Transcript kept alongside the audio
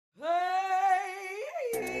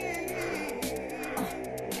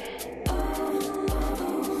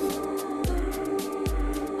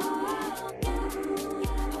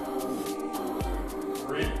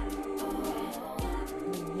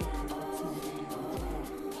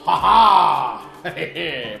Ha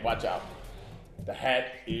ha! Watch out. The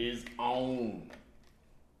hat is on.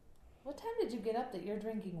 What time did you get up that you're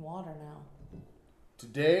drinking water now?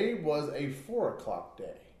 Today was a 4 o'clock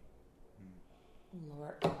day.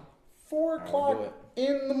 Lord. 4 o'clock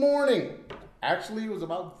in the morning. Actually, it was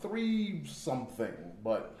about 3 something,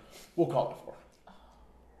 but we'll call it 4.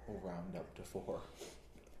 We'll round up to 4.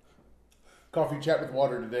 Coffee chat with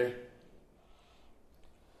water today.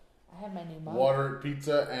 I have my new mug. Water,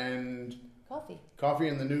 pizza, and Coffee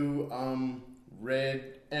in the new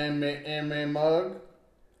red M mug.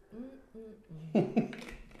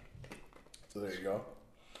 So there you go.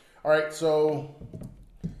 All right, so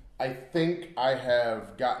I think I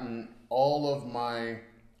have gotten all of my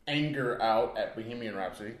anger out at Bohemian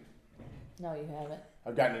Rhapsody. No, you haven't.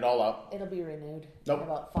 I've gotten it all out. It'll be renewed Nope. in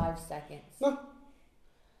about 5 seconds. No.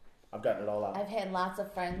 I've gotten it all out. I've had lots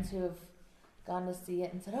of friends who have gone to see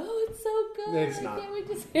it and said, "Oh, it's so good! It's I not. can't wait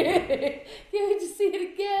to see it. Can't wait to see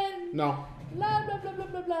it again." No. Blah blah blah blah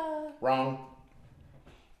blah blah. Wrong.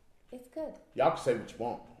 It's good. Y'all can say what you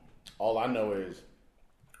want. All I know is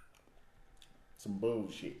some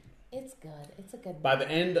bullshit. It's good. It's a good. By the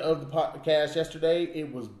end of the podcast yesterday,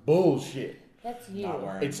 it was bullshit. That's you.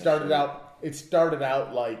 It started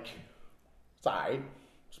out like it's alright.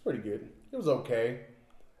 It's pretty good. It was okay.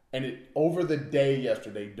 And it over the day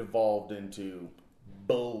yesterday devolved into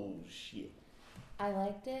bullshit. I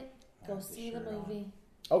liked it. Go see the movie.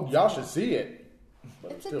 Oh, y'all should see it.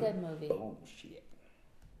 But It's a good movie. Bullshit.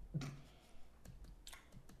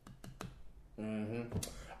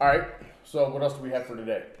 All right. So what else do we have for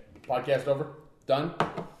today? Podcast over? Done?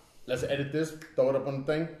 Let's edit this. Throw it up on the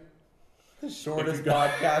thing. The shortest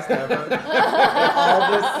podcast ever.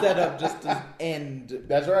 All this setup just to end.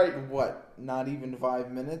 That's right. What? Not even 5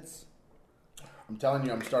 minutes? I'm telling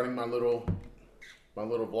you, I'm starting my little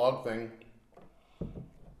vlog thing.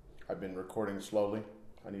 I've been recording slowly.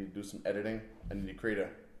 I need to do some editing. I need to create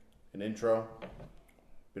an intro.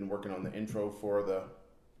 Been working on the intro for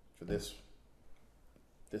this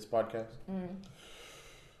podcast.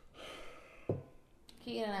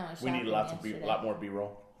 Keegan and I went We shopping need yesterday. a lot more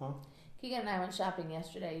B-roll. Huh? Keegan and I went shopping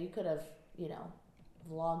yesterday. You could have,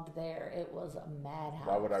 vlogged there. It was a madhouse.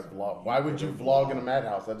 Why would I vlog? Why would you vlog in a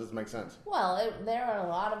madhouse? That doesn't make sense. Well, there are a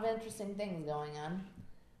lot of interesting things going on.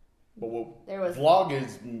 But what There was vlog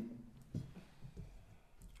is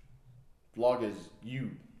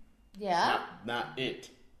you, yeah. not it.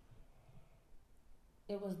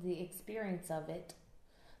 It was the experience of it.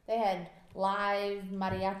 They had live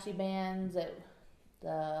mariachi bands at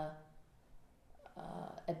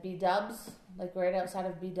B Dubs, like right outside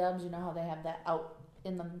of B Dubs. You know how they have that out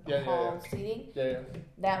in the hall seating? Yeah.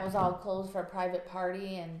 That was all closed for a private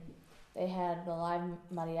party, and they had the live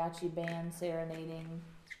mariachi band serenading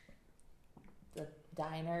the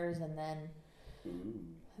diners, and then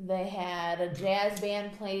they had a jazz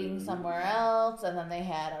band playing somewhere else, and then they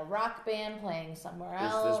had a rock band playing somewhere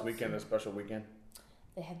else. Is this weekend a special weekend?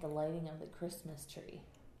 They had the lighting of the Christmas tree.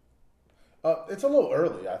 It's a little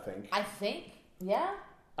early, I think. I think, yeah.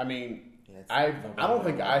 I mean, Yeah, I don't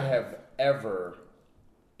think I have ever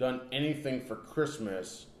done anything for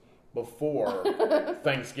Christmas before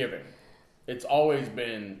Thanksgiving. It's always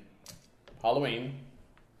been Halloween,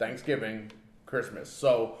 Thanksgiving, Christmas.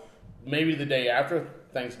 So maybe the day after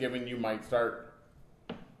Thanksgiving you might start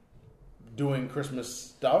doing Christmas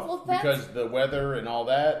stuff because the weather and all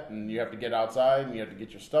that, and you have to get outside and you have to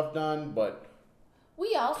get your stuff done. But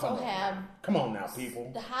we also have come on now, people.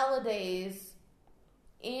 The holidays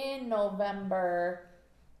in November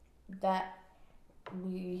that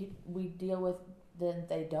we deal with, then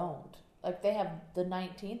they don't. Like they have the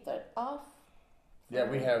 19th off. Yeah,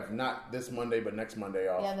 we have not this Monday, but next Monday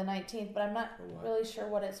off. Yeah, the 19th, but I'm not really sure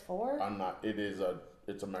what it's for. I'm not. It's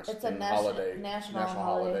a Mexican It's a holiday. national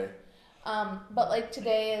holiday. But like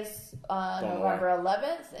today is November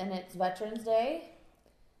 11th, and it's Veterans Day.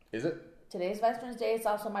 Is it? Today's Veterans Day. It's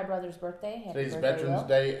also my brother's birthday. Happy Today's birthday, Veterans Will.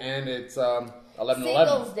 Day, and it's 11/11.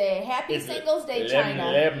 Singles Day. Happy Singles Day, China.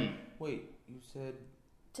 11/11. Wait, you said...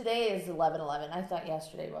 Today is 11/11. I thought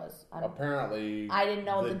yesterday was. Apparently, I didn't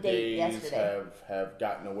know the date days yesterday. have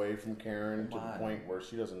gotten away from Karen to Why? the point where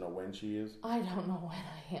she doesn't know when she is. I don't know when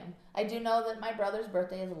I am. I do know that my brother's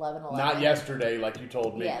birthday is 11/11. Not yesterday, like you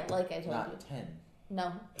told me. Yeah, like I told you. Not 10.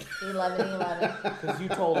 No, 11/11. Because you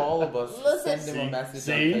told all of us to Listen, send him a message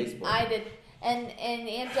see? on Facebook. I did, and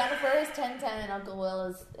Aunt Jennifer is 10/10, and Uncle Will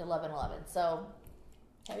is 11/11. So,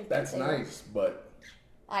 happy That's birthday, Will. nice, but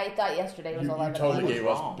I thought yesterday was you 11/11. totally gave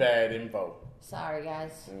us wrong? bad info. Sorry,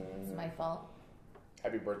 guys. It's my fault.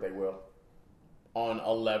 Happy birthday, Will. On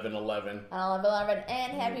 11/11. On 11/11,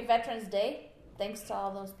 and happy Veterans Day. thanks to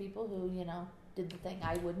all those people who, did the thing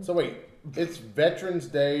I wouldn't. So wait, it's Veterans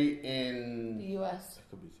Day The in U.S. It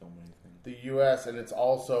could be so many things. the U.S. and it's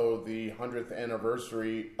also the 100th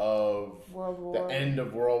anniversary of World the War. end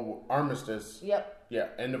of World Armistice. Yep. Yeah,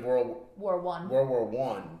 end of World War One.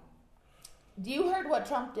 War. You heard what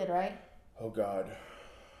Trump did, right? Oh God.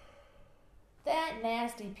 That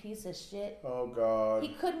nasty piece of shit. Oh God.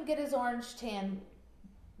 He couldn't get his orange tan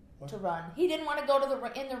to run. He didn't want to go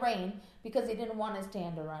to in the rain because he didn't want his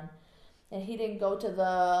tan to run, and he didn't go to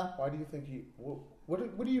the. Why do you think he?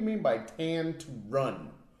 What do you mean by tan to run?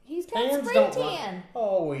 He's got Tans spray don't tan. run.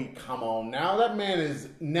 Oh wait, come on now. That man is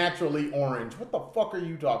naturally orange. What the fuck are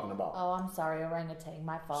you talking about? Oh, I'm sorry, orangutan.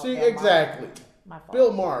 My fault. See, Bill Maher. exactly. My fault.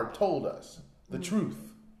 Bill Maher told us the truth.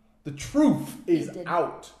 The truth is didn't.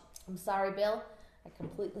 out. I'm sorry, Bill. I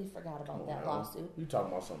completely forgot about that lawsuit. You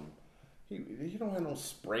talking about something? He don't have no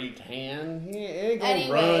spray tan. He ain't gonna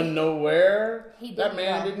Anyway, run nowhere. he That didn't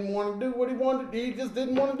man go. didn't want to do what he wanted. He just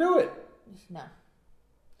didn't want to do it. No.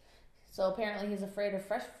 So apparently he's afraid of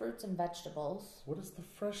fresh fruits and vegetables. What is the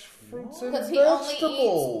fresh fruits and Because vegetables? he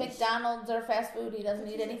only eats McDonald's or fast food. He doesn't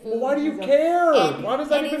eat any food. Well, why do you care? And, Why does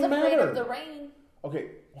that and even he's afraid matter? of the rain. Okay,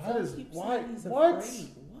 why Don't does keep why saying he's what? afraid.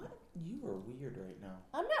 What? You are weird right now.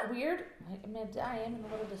 I'm not weird. I am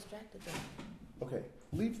a little distracted though. Okay,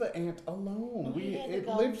 leave the ant alone. Oh, he had to It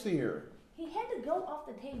go. lives here. He had to go off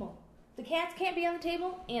the table. The cats can't be on the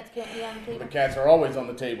table. Ants can't be on the The table. cats are always on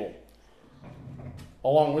the table,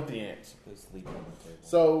 along with the ants. They sleep on the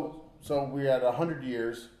table. So we're at 100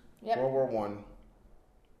 years. Yep. World War One.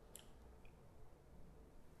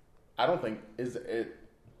 I don't think is it.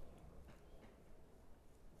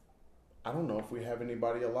 I don't know if we have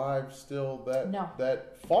anybody alive still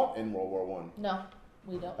that fought in World War One. No,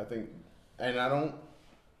 we don't. I think, and I don't.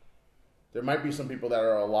 There might be some people that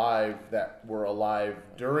are alive that were alive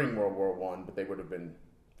during World War One, but they would have been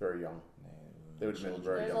very young. They would have been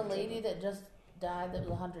very There's young. a lady that just died that was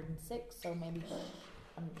 106, so maybe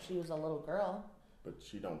she was a little girl. But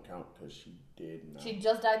she don't count because she did not. She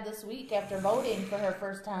just died this week after voting for her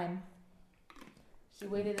first time. She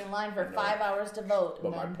waited in line for 5 hours to vote. But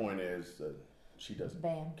and my then point is that she doesn't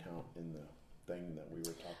Bam. count in the thing that we were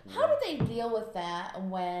talking How about. do they deal with that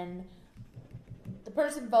when the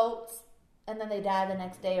person votes and then they die the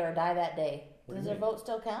next day or die that day? What do Does you their mean? vote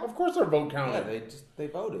still count? Of course, their vote Yeah, counted. they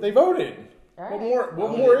voted. They voted. All What right. more?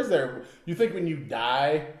 What more is there? You think when you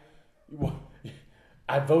die,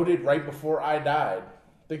 I voted right before I died?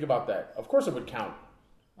 Think about that. Of course, it would count.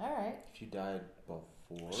 All right. If you died before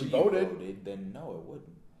She you voted. then no, it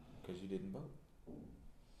wouldn't, because you didn't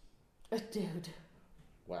vote. Dude.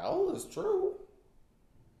 Well, it's true.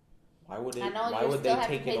 Why would it? I know Why you would still they have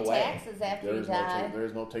take to it pay away? taxes after There you is die. there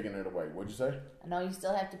is no taking it away. What'd you say? I know you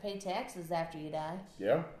still have to pay taxes after you die.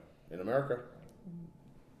 Yeah, in America,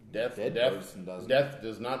 death person doesn't. death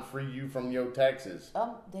does not free you from your taxes.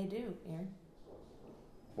 They do, Aaron.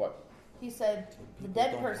 What? He said the People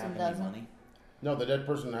dead don't person have any doesn't. money. No, the dead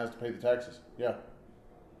person has to pay the taxes. Yeah,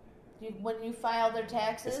 When you file their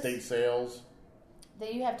taxes, estate sales.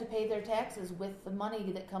 you have to pay their taxes with the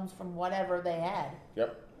money that comes from whatever they had.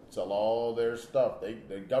 Yep, sell all their stuff.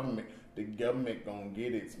 The government gonna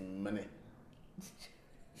get its money.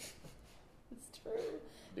 It's true.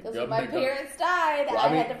 The Because when my government gonna- parents died, Well, I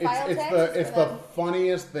had to file taxes it's for the them.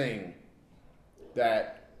 funniest thing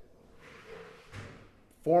that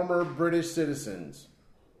former British citizens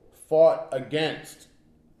fought against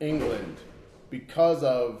England because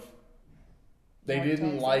of they More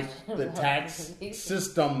didn't like taxation. the tax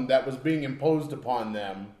system that was being imposed upon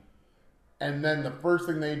them. And then the first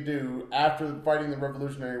thing they do after fighting the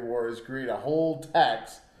Revolutionary War is create a whole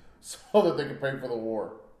tax so that they can pay for the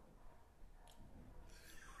war.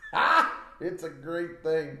 It's a great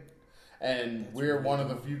thing. And we're one of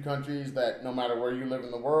the few countries that no matter where you live in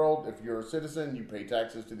the world, if you're a citizen, you pay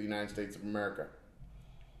taxes to the United States of America.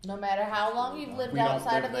 No matter how long you've lived We don't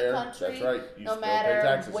outside live of the there. country, That's right. You no still pay matter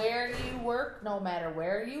taxes. where you work, no matter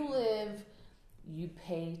where you live, you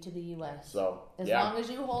pay to the U.S. So, as yeah, long as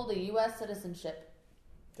you hold a U.S. citizenship.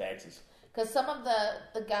 taxes. Because some of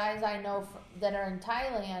the guys I know that are in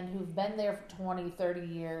Thailand who've been there for 20, 30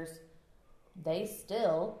 years, they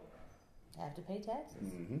still have to pay taxes.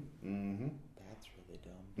 That's really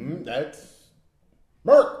dumb. That's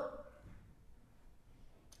Merc.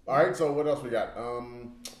 All right, so what else we got?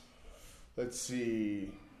 Let's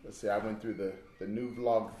see. I went through the new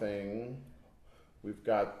vlog thing. We've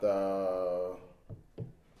got the.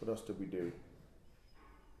 What else did we do?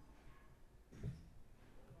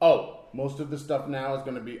 Oh, most of the stuff now is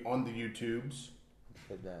going to be on the YouTubes.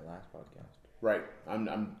 Said that last podcast. Right.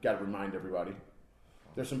 I'm got to remind everybody.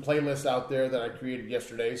 there's some playlists out there that I created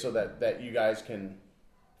yesterday so that you guys can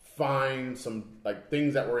find some like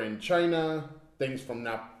things that were in China, things from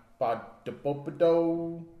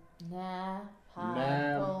Napadopopado,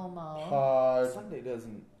 Napod Sunday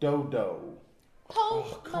doesn't. Dodo.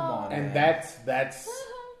 Oh, come on. And man. that's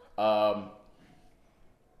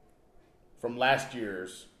from last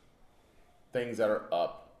year's things that are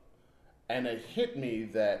up. And it hit me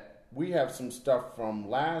that we have some stuff from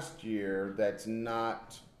last year that's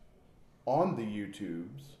not on the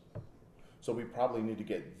YouTubes. So we probably need to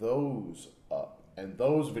get those up. And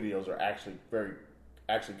those videos are actually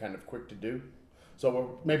kind of quick to do.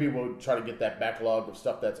 So maybe we'll try to get that backlog of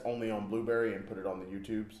stuff that's only on Blueberry and put it on the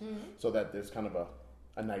YouTubes, so that there's kind of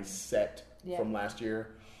a nice set from last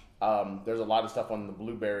year. There's a lot of stuff on the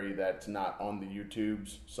Blueberry that's not on the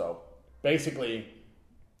YouTubes. So basically,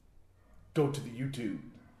 go to the YouTube,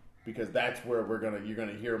 because that's where you're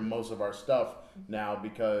gonna hear most of our stuff now,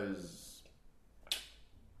 because.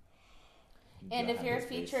 And if you're a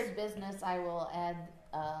featured business, I will add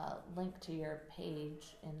a link to your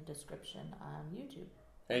page in the description on YouTube.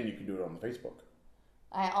 And you can do it on the Facebook.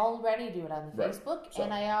 I already do it on the Right. Facebook, So-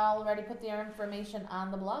 and I already put their information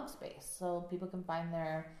on the blog space, so people can find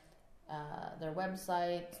their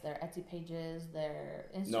websites, their Etsy pages, their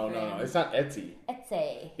Instagram. No, it's not Etsy.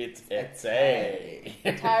 Etsy. It's Etsy.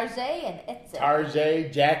 Tarjay and Etsy.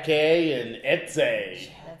 Tarjay, Jackie, and Etsy.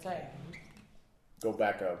 That's right.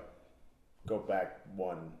 Go back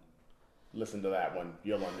one. Listen to that one.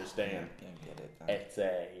 You'll understand. Can't get it.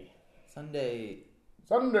 Etsy. Sunday.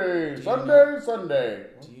 Sunday.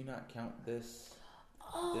 Do you not count this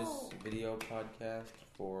video podcast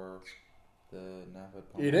for the Napa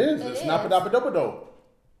Pub? It is. It It's is. Napadopado.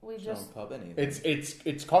 We It's just not pub anything.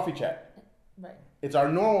 It's coffee chat. right. It's our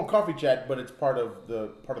normal coffee chat, but it's part of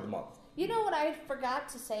the month. You know what I forgot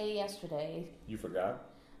to say yesterday? You forgot?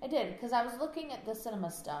 I did, because I was looking at the cinema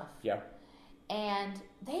stuff. Yeah. And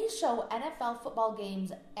they show NFL football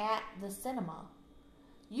games at the cinema.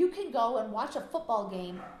 You can go and watch a football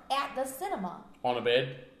game at the cinema. On a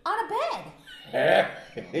bed. On a bed.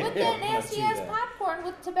 With that nasty see ass that. popcorn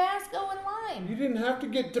with Tabasco and You lime. didn't have to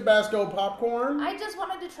get Tabasco popcorn. I just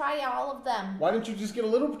wanted to try all of them. Why didn't you just get a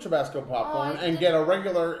little Tabasco popcorn I and didn't- get a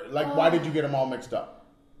regular? Why did you get them all mixed up?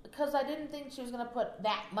 Because I didn't think she was going to put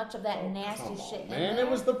that much of that nasty Come shit on, in man. there.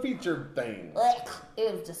 It was the featured thing. Ugh,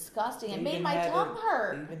 it was disgusting. It They made even my had tongue They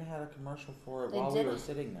hurt. even had a commercial for it They while we did. were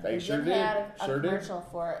sitting there. They sure did did. have a Sure did. commercial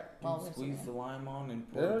for it while we You were squeezed the sitting lime on and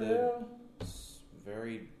Yeah, poured yeah. the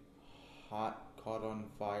very hot, caught on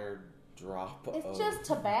fire drop there. of... It's just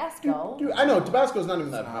Tabasco. Dude, I know Tabasco's not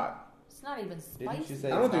even that hot. It's not even Didn't you spicy.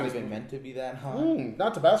 say I don't it's think not it's- even meant to be that hot?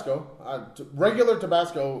 Not Tabasco. Regular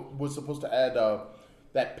Tabasco was supposed to add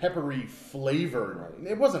that peppery flavor.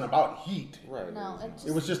 Right. It wasn't about heat. Right. No, it just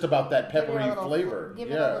It was just about that give it a peppery little- flavor.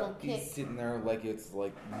 Give it a Yeah. little kick. He's sitting there like it's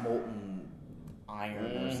like molten iron or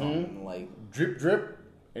Mhm. something. Like, Drip, drip,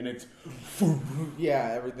 and it's. yeah,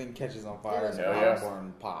 everything catches on fire and the Hell yeah.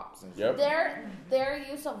 popcorn pops. And Yep. Their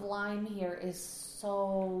use of lime here is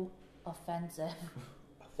so offensive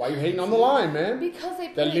Why you hating on the lime, man? because they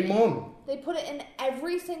The put it, limon. they put it in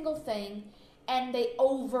every single thing and they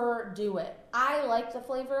overdo it. I like the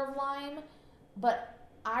flavor of lime, but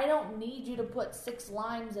I don't need you to put 6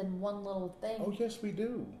 limes in one little thing. Oh yes, we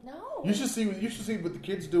do. No. You should see what the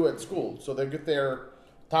kids do at school. So they get their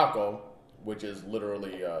taco, which is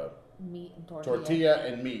literally Meat and tortilla. tortilla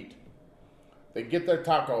and meat. They get their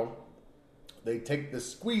taco. They take the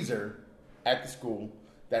squeezer at the school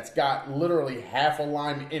that's got literally half a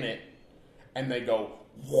lime in it, and they go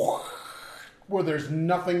where there's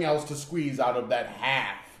nothing else to squeeze out of that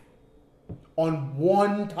half on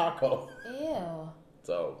one taco. Ew.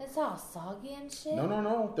 So It's all soggy and shit.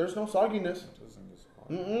 no, there's no sogginess. doesn't just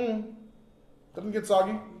Doesn't get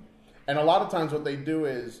soggy. And a lot of times what they do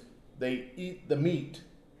is they eat the meat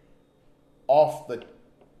off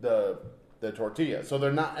the tortilla. So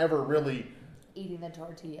they're not ever really. Eating the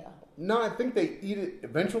tortilla. No, I think they eat it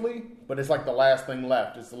eventually, but it's like the last thing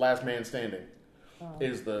left. It's the last man standing.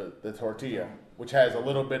 Is the tortilla, which has a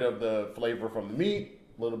little bit of the flavor from the meat,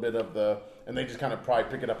 a little bit of and they just kind of probably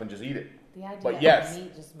pick it up and just eat it. The idea But of yes,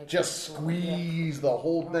 meat just makes just it cool. squeeze the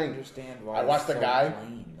whole I don't thing. understand why I watched it's a so guy,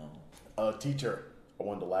 plain, though. a teacher. I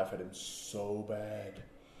wanted to laugh at him so bad.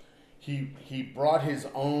 He brought his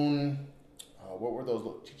own. What were those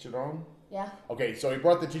little chicharron? Yeah. Okay, so he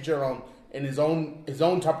brought the chicharron in his own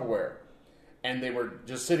Tupperware, and they were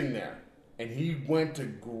just sitting there. And he went to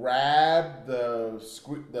grab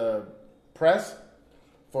the press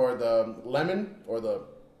for the lemon or the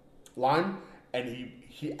lime, and he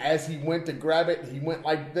as he went to grab it, he went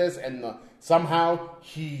like this, and Somehow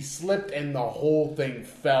he slipped and the whole thing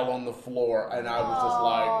fell on the floor, and I was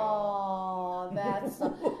Oh, that's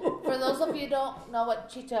for those of you who don't know what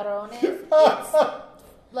chicharron is.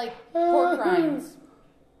 It's like pork rinds. just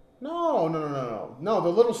like, no, the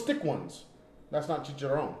little stick ones. That's not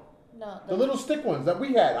chicharron. No, The little stick ones that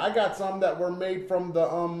we had. I got some that were made from the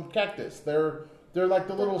cactus. They're like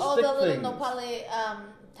the little stick the little things. nopale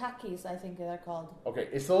takis, I think they're called. Okay,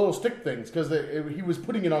 it's the little stick things because he was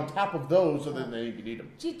putting it on top of those so then they could eat them.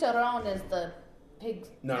 Chicharron is the pig.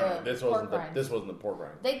 No, this wasn't rinds. this wasn't the pork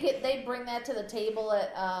rind. They bring that to the table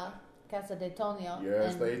at Casa de Tonio.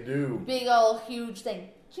 Yes, and they do. big old huge thing.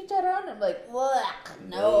 Chicharron. I'm like,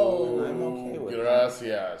 no. I'm okay with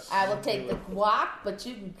Gracias. I will take the guac, but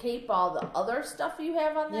you can keep all the other stuff you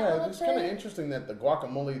have on that Yeah, little it's kind of tray. interesting that the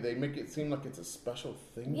guacamole, they make it seem like it's a special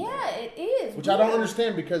thing. Yeah, it is. Which I don't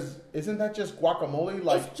understand because isn't that just guacamole?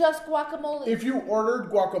 Like, It's just guacamole. if you ordered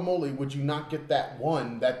guacamole, would you not get that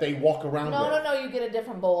one that they walk around no, with? no, you get a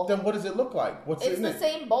different bowl. Then what does it look like? What's It's in the it?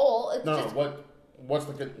 same bowl. It's No, just what's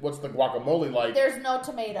the guacamole like? there's no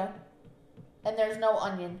tomato and there's no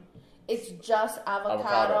onion. It's just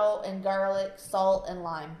avocado and garlic, salt, and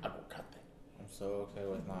lime. Avocado. I'm so okay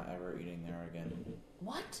with not ever eating there again.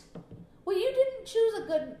 What? Well, you didn't choose a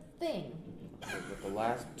good thing. But the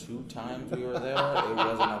last 2 times we were there, it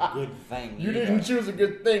wasn't a good thing. You either. didn't choose a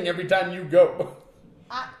good thing every time you go.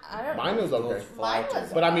 I don't Mine know. was okay. Mine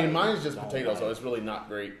was But I mean, mine's just Don't potato, so like. it's really not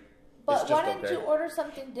great. But it's why just didn't okay. you order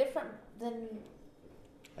something different than?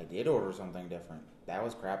 I did order something different. That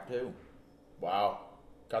was crap too. Wow.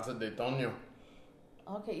 Casa de Tonio.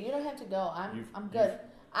 Okay, you don't have to go. I'm You've- good.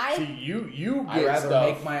 I See, you I'd get rather stuff.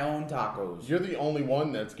 make my own tacos. You're the only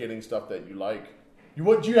one that's getting stuff that you like. You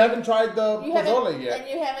haven't tried the you pozole haven't yet. and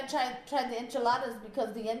you haven't tried the enchiladas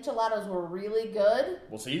because the enchiladas were really good.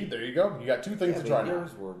 Well, see, there you go. You got 2 things Yeah, to try but now.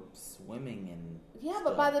 yours were swimming in. Yeah, stuff.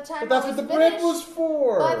 but by the time But that's I what was the bread finished, was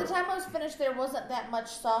for. by the time I was finished, there wasn't that much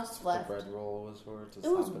sauce The left. bread roll was for to It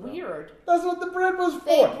was sop up. weird. That's what the bread was for.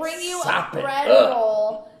 They bring you Sop a it bread up.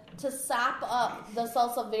 roll to sop up the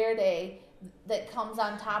salsa verde that comes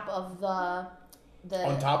on top of the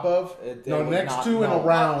On top of? It No, was next not- to and no.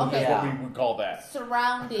 around Okay. is what Yeah. we would call that.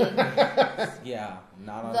 surrounding Yeah,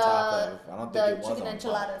 not on the top of. I don't think the it was chicken on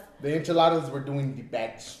enchiladas. The enchiladas were doing the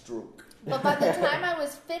backstroke. But by the time I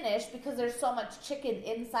was finished, because there's so much chicken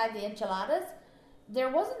inside the enchiladas, there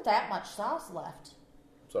wasn't that much sauce left.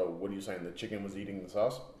 So, what are you saying? The chicken was eating the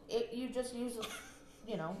sauce? You just use,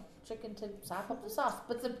 chicken to sop up the sauce.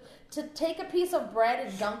 But to take a piece of bread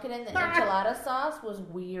and dunk it in the enchilada sauce was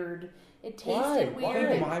weird. It tasted Why? I weird.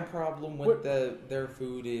 think my problem with their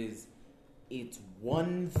food is it's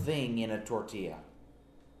one thing in a tortilla.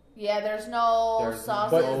 Yeah, there's no There's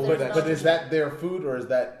sauces. no- there's But no is that their food or is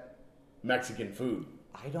that Mexican food?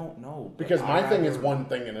 I don't know. but Because my I thing is rather- one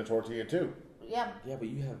thing in a tortilla too. Yeah, Yeah, but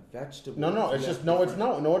you have vegetables. No, it's You just have no, it's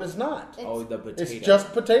different- no, it is not. It's- Oh, the potato. It's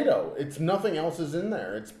just potato. It's nothing else is in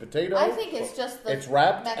there. It's potato. I think it's just the it's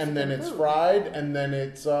wrapped Mexican and then it's food. fried and then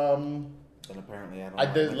it's And apparently, I don't. I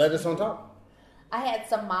like did Mexican lettuce on food. top. I had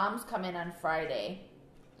some moms come in on Friday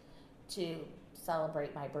to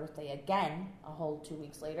celebrate my birthday again, a whole 2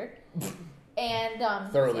 weeks later. And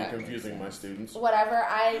Thoroughly That makes confusing my sense. students. whatever,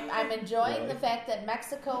 I'm enjoying Really? the fact that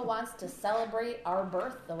Mexico wants to celebrate our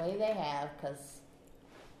birth the way they have, because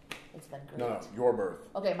it's been great. No, your birth.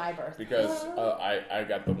 Okay, my birth. Because I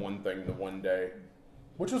got the one thing the one day,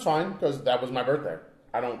 which was fine because that was my birthday.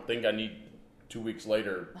 I don't think I need 2 weeks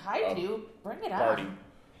later. I a do. Bring it Party. on.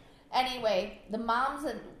 Anyway, the moms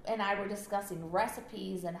and I were discussing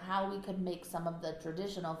recipes and how we could make some of the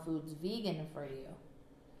traditional foods vegan for you.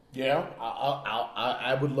 Yeah,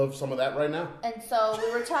 I would love some of that right now. And so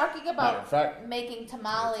we were talking Matter about of fact, making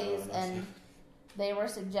tamales, That's all I and they were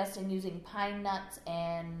suggesting using pine nuts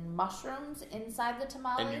and mushrooms inside the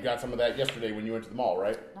tamale. and you got some of that yesterday when you went to the mall,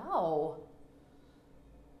 right? No,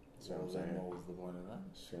 See what I'm saying? What was the point of that?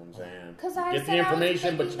 See what I'm saying? 'Cause I Get said the I was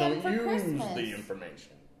information, but you making don't them for use Christmas. the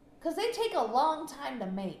information. because they take a long time to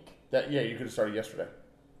make. That you could have started yesterday.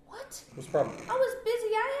 What? What's the problem? I was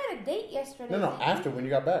busy. I had a date yesterday. No, after when you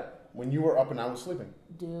got back, when you were up and I was sleeping.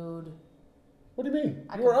 Dude, What do you mean?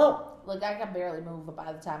 I You were could- up. look, I could barely move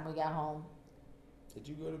by the time we got home. Did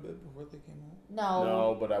you go to bed before they came home?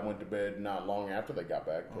 No, but I went to bed not long after they got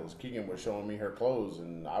back because Keegan was showing me her clothes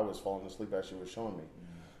and I was falling asleep as she was showing me.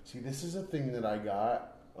 See, this is a thing that I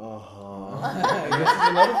got. And this is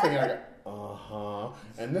another thing I got.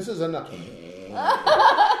 And this is another.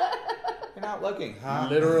 You're not looking, huh?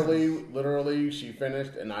 Literally, she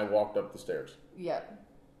finished and I walked up the stairs. Yep.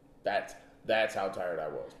 That's how tired I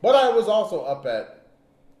was. But I was also up at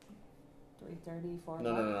 3:30, 4 No,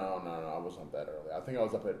 o'clock? no. I wasn't up that early. I think I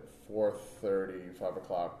was up at 4:30, 5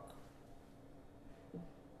 o'clock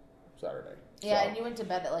Saturday. Yeah, So- and you went to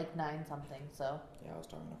bed at like 9 something, so. Yeah, I was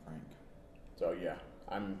talking to Frank. So yeah,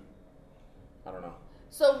 I don't know.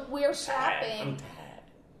 So we're I'm shopping. tired.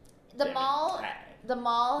 The Damn it, mall, tired. the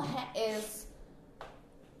mall is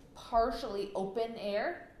partially open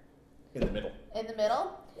air In the middle. in the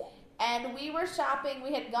middle. And we were shopping.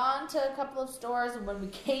 We had gone to a couple of stores, and when we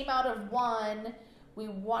came out of one, we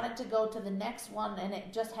wanted to go to the next one, and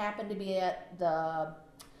it just happened to be at the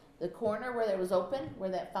corner where it was open, where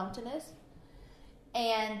that fountain is.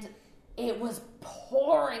 And it was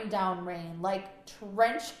pouring down rain, like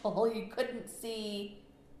torrential. You couldn't see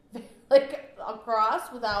like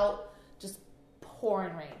across without just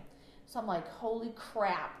pouring rain. So I'm like, holy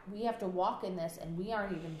crap, we have to walk in this, and we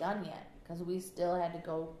aren't even done yet because we still had to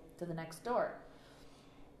go to the next door.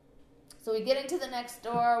 So we get into the next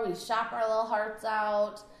door, we shop our little hearts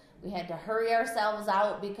out. We had to hurry ourselves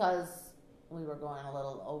out because we were going a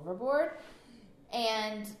little overboard.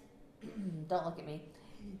 And don't look at me.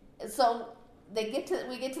 So we get to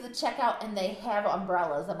the checkout, and they have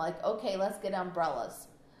umbrellas. I'm like, okay, let's get umbrellas.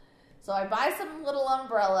 So I buy some little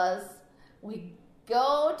umbrellas. We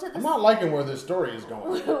go to the. I'm not liking where this story is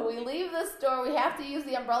going. We leave the store. We have to use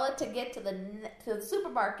the umbrella to get to the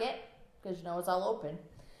supermarket because it's all open.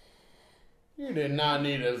 You did not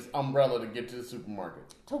need an umbrella to get to the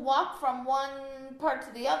supermarket. To walk from one part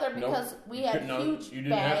to the other because we had huge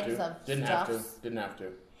bags of Didn't stuffs. Didn't have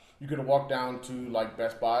to. You could have walked down to like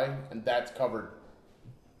Best Buy, and that's covered.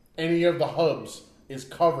 Any of the hubs is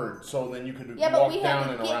covered, so then you could Yeah, but walk we down had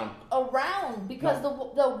to and get around. around because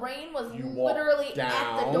the rain was You walk literally at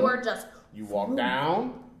down, the door. Just You walk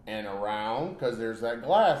down and around because there's that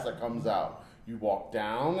glass that comes out. You walk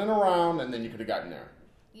down and around, and then you could have gotten there.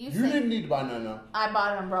 You didn't need to buy no. I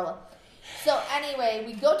bought an umbrella. So anyway,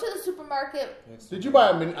 we go to the supermarket. Did you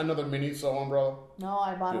buy another Miniso umbrella? No,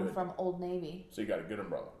 I bought them Good. from Old Navy. So you got a good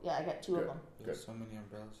umbrella. Yeah, I got 2 of Good. them. There's so many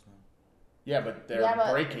umbrellas now. Yeah, but they're Yeah,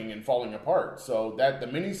 but- breaking and falling apart. So that the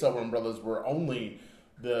Miniso umbrellas were only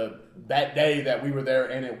that day that we were there,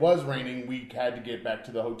 and it was raining. We had to get back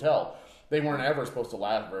to the hotel. They weren't ever supposed to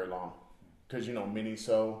last very long because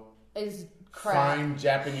Miniso Is crap. fine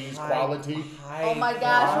Japanese quality. Oh my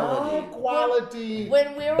gosh. High quality.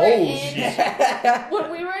 When we were bullshit.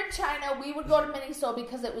 when we were in China, we would go to Miniso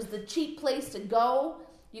because it was the cheap place to go.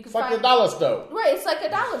 You could It's like find the dollar store. right. It's like a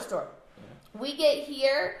dollar store. We get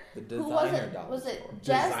here. The Who was designer it? dollar Was it store.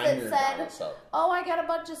 Jess Designer that dollar said, store. "Oh, I got a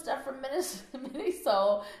bunch of stuff from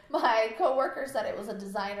Miniso." My coworker said it was a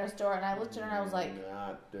designer store, and I looked at her and I was like,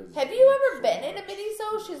 Not designer "Have you ever so been in a much.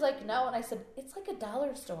 Miniso?" She's like, "No," and I said, "It's like a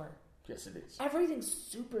dollar store. Yes, it is. Everything's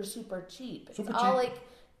super, super cheap. It's Super all cheap. like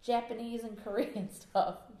Japanese and Korean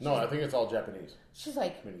stuff." No, I think it's all Japanese. She's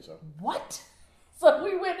like, Miniso. "What?" So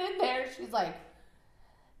we went in there. She's like,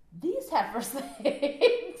 "These heifers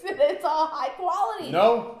things, and it's all high quality."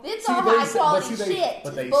 No, It's all high quality shit.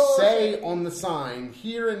 But they Bullshit. say on the sign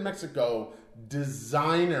here in Mexico,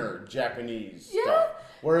 designer Japanese Yeah. stuff.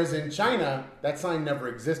 Whereas in China, that sign never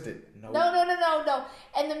existed. No. No.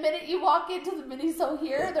 And the minute you walk into the Miniso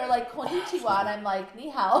here, they're like, "Konnichiwa," and I'm like, "Ni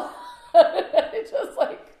hao." It's just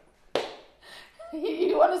like,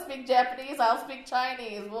 you want to speak Japanese? I'll speak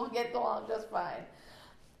Chinese. We'll get along just fine.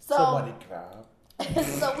 So, Somebody crap.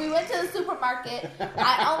 so we went to the supermarket.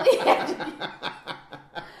 I only had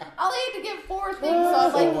to get 4 things. So I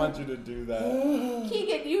was I like, want you to do that.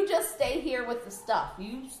 Keegan, you just stay here with the stuff.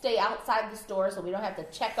 You stay outside the store so we don't have to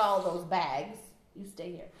check all those bags. You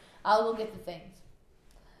stay here. I'll go get the things.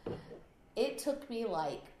 It took me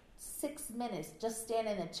like 6 minutes just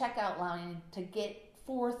standing in the checkout line to get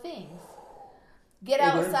 4 things. Get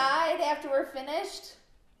outside after we're finished,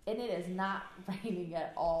 and it is not raining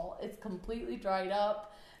at all. It's completely dried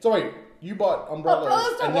up. So wait, you bought umbrellas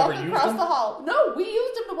Umbrellas to and walk never used across them? the hall. No, we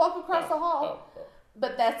used them to walk across the hall. Oh.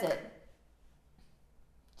 But that's it.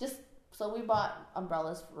 Just so we bought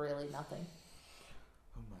umbrellas for really nothing.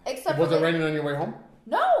 Oh my. Except Was for it raining on your way home?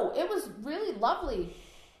 No, it was really lovely.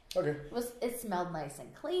 Okay. It smelled nice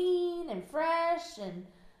and clean and fresh, and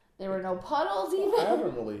there were no puddles I even.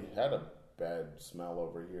 haven't really had a bad smell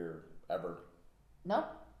over here ever. Nope.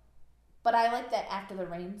 But I like that after the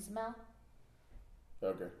rain smell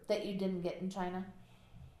Okay. that you didn't get in China.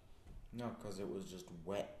 No, because it was just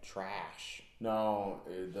wet trash. No,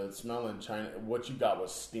 the smell in China, what you got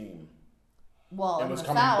was steam. Well, It in was the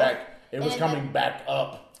coming south, back. It and was in coming back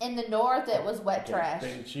up. in the north, it was wet trash.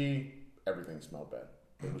 Benchy, everything smelled bad.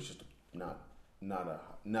 It was just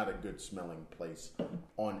not a good smelling place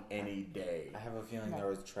on any day. I have a feeling No. there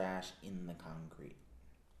was trash in the concrete.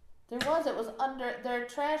 There was. It was under their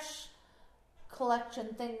trash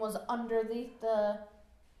collection thing was underneath the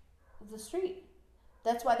street.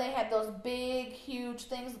 That's why they had those big, huge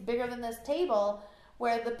things bigger than this table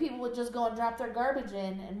where the people would just go and drop their garbage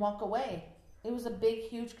in and walk away. It was a big,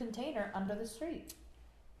 huge container under the street.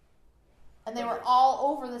 And they were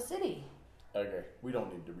all over the city. Okay, we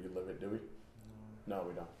don't need to relive it, do we? No,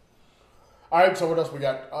 we don't. All right, so what else we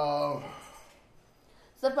got?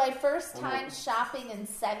 So my first time shopping in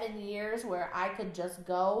 7 years where I could just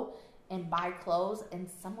go and buy clothes, and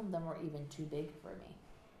some of them were even too big for me.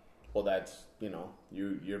 Well, that's,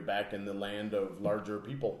 you're back in the land of larger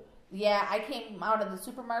people. Yeah, I came out of the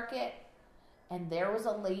supermarket, and there was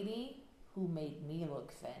a lady who made me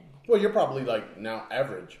look thin. Well, you're probably, now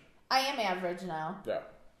average. I am average now. Yeah.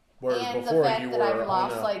 Whereas And before the fact you that were I've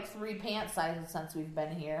lost, on a, 3 pant sizes since we've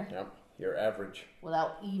been here. Yep, you're average.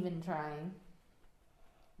 Without even trying.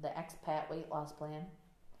 The expat weight loss plan.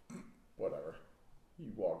 Whatever.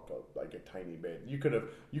 You walked up like a tiny bit. You could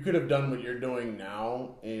have done what you're doing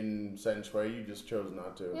now in Sen Shui. You just chose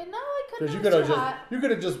not to. Yeah, no, I couldn't. Because you could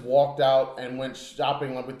have just walked out and went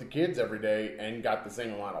shopping with the kids every day and got the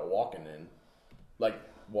same amount of walking in. Like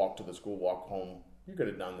walk to the school, walk home. You could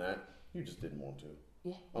have done that. You just didn't want to.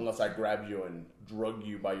 Yeah. Unless I grabbed you and drug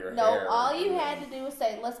you by your hair. No, all you had to do was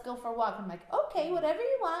say, "Let's go for a walk." I'm like, "Okay, whatever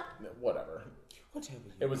you want." Whatever. Whatever.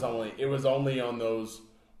 It was only on those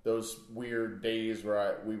weird days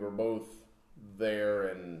where we were both there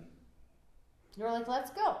and You were like, "Let's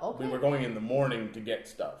go." Okay. we were going in the morning to get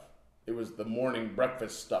stuff. It was the morning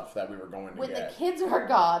breakfast stuff that we were going to When get. the kids were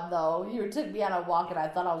gone, though, you took me on a walk, and I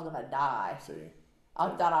thought I was gonna die. See, I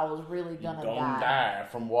thought I was really you gonna don't die. die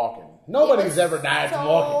from walking. It Nobody's was ever died from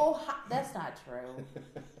walking. Hot. That's not true.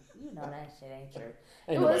 You know that shit ain't true.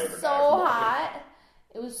 Ain't It nobody was ever so died from walking. hot.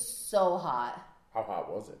 It was so hot. How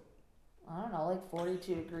hot was it? I don't know, like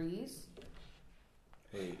 42 degrees.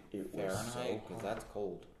 Hey, It was Fahrenheit, so because hot. that's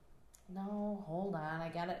cold. No, hold on. I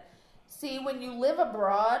got it. See, when you live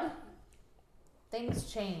abroad,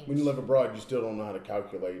 things change. When you live abroad, you still don't know how to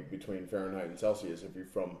calculate between Fahrenheit and Celsius if you're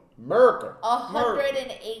from America.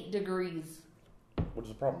 108 degrees. What's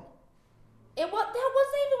the problem? That wasn't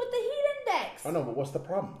even with the heat index. I know, but what's the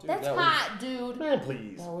problem? Dude, That's that hot, dude. Man,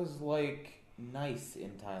 please. That was nice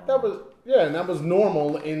in Thailand. And that was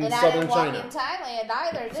normal in And I southern didn't walk China. in Thailand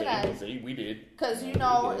either, did I? See, we did. Because, we did.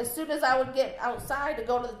 as soon as I would get outside to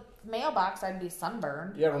go to the mailbox, I'd be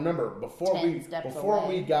sunburned. Yeah, remember before 10 steps we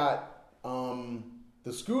away. got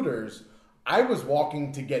the scooters, I was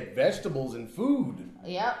walking to get vegetables and food.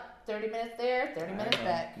 Yep. 30 minutes there, 30 minutes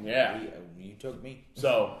back. Yeah. You took me.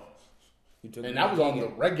 So, You took and me that was on the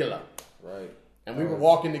vegan. regular, Right. and we were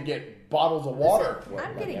walking to get bottles of water. What, I'm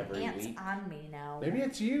like getting every ants week? on me now. Maybe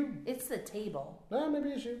it's you. It's the table. No, maybe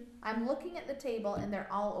it's you. I'm looking at the table and they're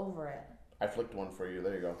all over it. I flicked one for you.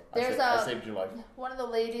 There you go. There's I saved your life. One of the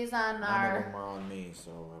ladies on None of our them are on me,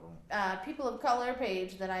 so I don't. People of Color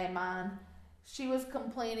page that I am on, she was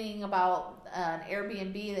complaining about an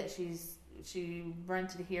Airbnb that she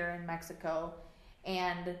rented here in Mexico,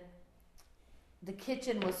 and the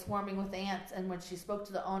kitchen was swarming with ants. And when she spoke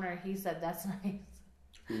to the owner, he said, "That's nice.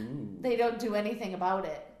 Ooh, They don't do anything about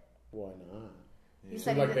it." why not? He Seems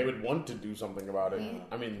said like he they did- would want to do something about it. He-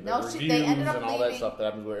 I mean, the No, reviews they ended up and all that leaving- stuff that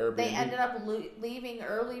happens with Airbnb. They ended up leaving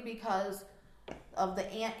early because of the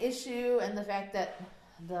ant issue and the fact that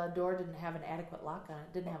the door didn't have an adequate lock on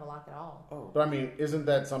it. Didn't have a lock at all. Oh. But I mean, isn't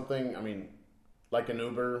that something? I mean, like an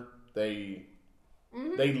Uber, they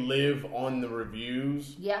live on the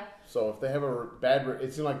reviews. Yeah. So if they have a bad,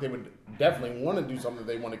 it seems like they would definitely want to do something.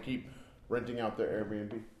 They want to keep renting out their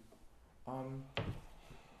Airbnb.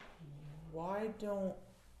 Why don't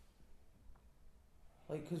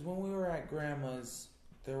because when we were at Grandma's,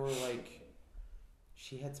 there were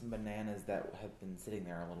she had some bananas that had been sitting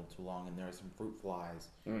there a little too long, and there were some fruit flies.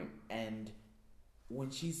 And when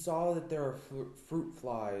she saw that there were fruit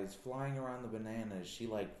flies flying around the bananas, she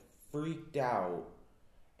freaked out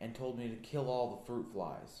and told me to kill all the fruit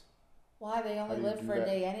flies. Why? They How only do you live do for that?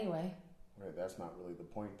 a day anyway. Right, that's not really the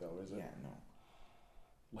point, though, is it? Yeah, no.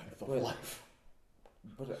 Length of But- life.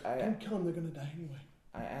 But Don't kill them; they're gonna die anyway.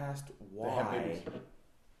 I asked They have why, babies.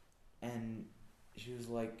 and she was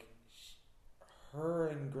like, her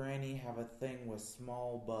and Granny have a thing with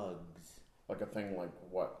small bugs. Like a thing, like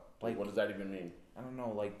what? Like- What does that even mean? I don't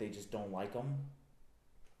know, they just don't like them.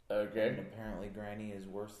 And Okay. apparently Granny is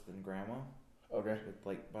worse than Grandma. Okay.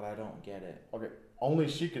 But I don't get it. Okay. Only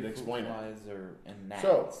she could explain Fruit it. flies and gnats.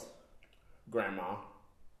 So, Grandma,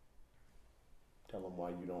 tell them why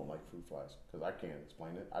you don't like fruit flies, because I can't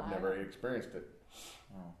explain it. I've I never don't- experienced it.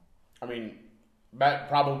 Oh. I mean, that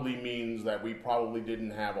probably means that we probably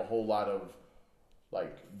didn't have a whole lot of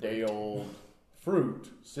like day-old fruit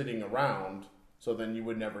sitting around. So then you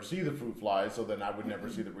would never see the fruit flies. So then I would never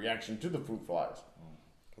see the reaction to the fruit flies.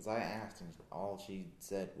 Because I asked, and all she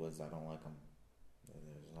said was, "I don't like them."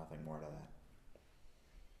 There's nothing more to that.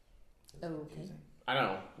 It's Okay. confusing. I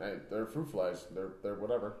know. They're fruit flies. They're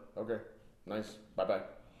whatever. Okay. Nice. Bye-bye.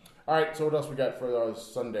 All right. So what else we got for our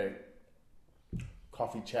Sunday?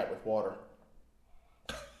 Coffee chat with water.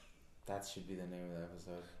 That should be the name of the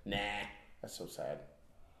episode. Nah. That's so sad.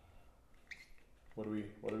 What do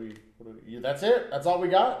we, that's it? That's all we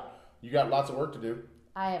got? You got lots of work to do.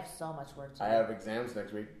 I have so much work to do. I have exams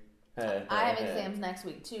next week. I have exams next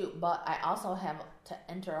week too, but I also have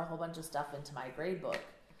to enter a whole bunch of stuff into my grade book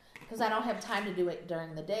because I don't have time to do it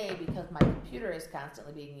during the day because my computer is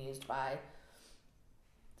constantly being used by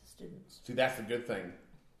the students. See, that's the good thing.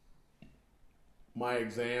 My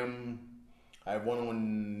exam, I have one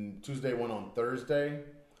on Tuesday, one on Thursday.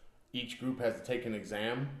 Each group has to take an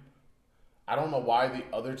exam. I don't know why the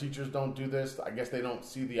other teachers don't do this. I guess they don't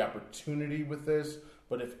see the opportunity with this.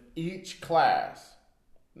 But if each class,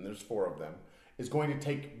 and there's 4 of them, is going to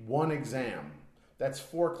take one exam, that's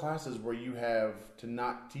 4 classes where you have to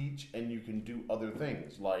not teach and you can do other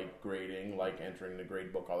things like grading, like entering the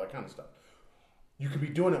grade book, all that kind of stuff. You could be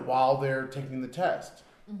doing it while they're taking the test.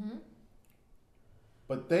 Mm-hmm.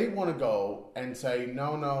 But they want to go and say,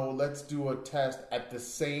 no, let's do a test at the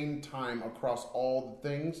same time across all the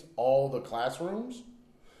things, all the classrooms.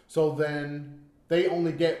 So then they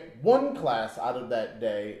only get 1 class out of that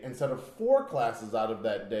day instead of 4 classes out of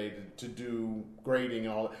that day to do grading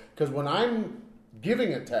and all that. Because when I'm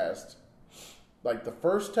giving a test, like the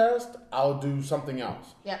first test, I'll do something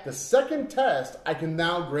else. Yep. The second test, I can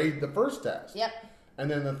now grade the first test. Yep. And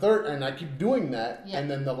then the third, and I keep doing that. Yep. And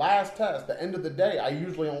then the last test, the end of the day, I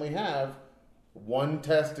usually only have 1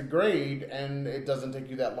 test to grade, and it doesn't take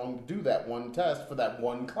you that long to do that 1 test for that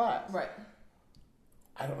 1 class. Right.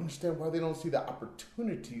 I don't understand why they don't see the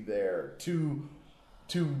opportunity there to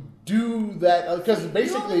do that. Because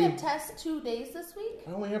basically, you only have tests 2 days this week.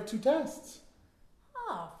 I only have 2 tests.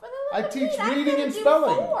 Oh, for I the love of teach Pete, I reading could and do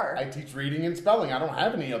spelling. 4. I teach reading and spelling. I don't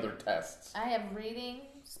have any other tests. I have reading,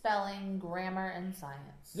 spelling, grammar, and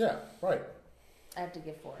science. Yeah, right. I have to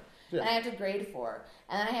give 4. Yeah. And I have to grade 4.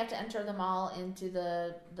 And then I have to enter them all into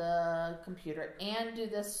the computer and do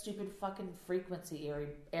this stupid fucking frequency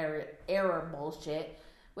error bullshit,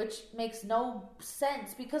 which makes no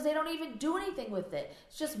sense because they don't even do anything with it.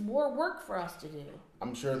 It's just more work for us to do.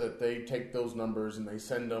 I'm sure that they take those numbers and they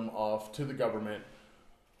send them off to the government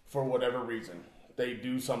for whatever reason. They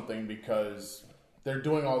do something because they're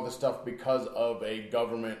doing all this stuff because of a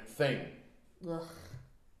government thing. Ugh.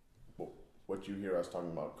 What you hear us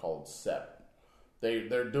talking about called SEP.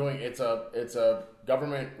 They're doing it's a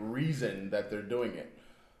government reason that they're doing it.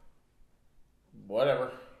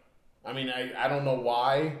 Whatever. I mean, I don't know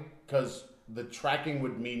why, because the tracking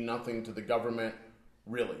would mean nothing to the government,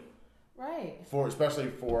 really. Right. Especially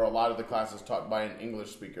for a lot of the classes taught by an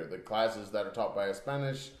English speaker. The classes that are taught by a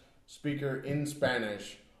Spanish speaker in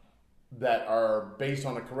Spanish that are based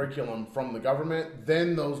on a curriculum from the government,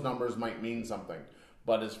 then those numbers might mean something.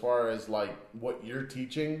 But as far as like what you're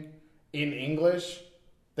teaching in English,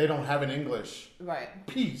 they don't have an English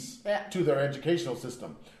piece to their educational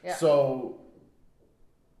system. Yeah. So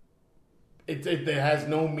it has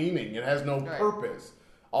no meaning. It has no purpose.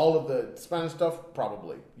 All of the Spanish stuff,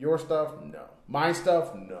 probably. Your stuff, no. My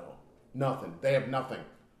stuff, no. Nothing. They have nothing.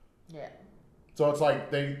 Yeah. So it's like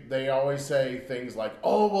they always say things like,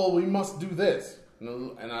 oh, well, we must do this.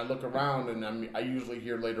 And I look around and I usually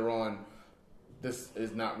hear later on, this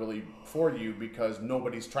is not really for you because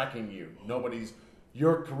nobody's tracking you.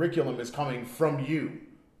 Your curriculum is coming from you.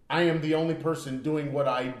 I am the only person doing what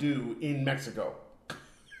I do in Mexico.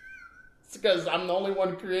 It's because I'm the only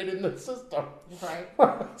one creating the system.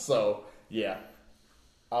 Right. So, yeah.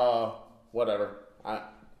 Whatever.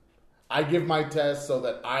 I give my test so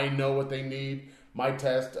that I know what they need. My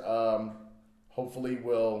test hopefully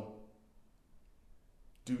will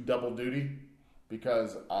do double duty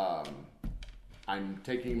because I'm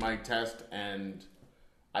taking my test and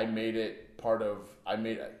I made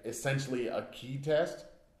essentially a key test.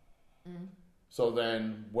 Mm. So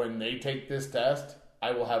then when they take this test,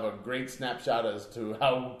 I will have a great snapshot as to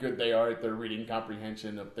how good they are at their reading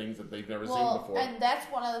comprehension of things that they've never seen before. And that's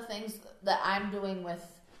one of the things that I'm doing with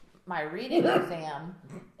my reading exam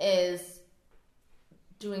is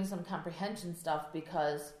doing some comprehension stuff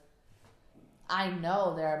because I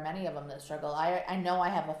know there are many of them that struggle. I know I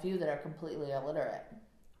have a few that are completely illiterate.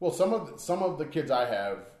 Well, some of the kids I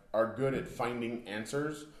have are good at finding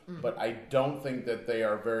answers, but I don't think that they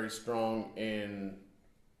are very strong in,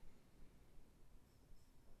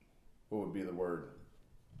 what would be the word?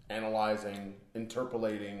 Analyzing,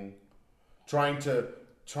 interpolating, trying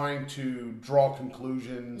to draw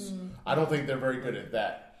conclusions. I don't think they're very good at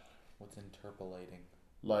that. What's interpolating?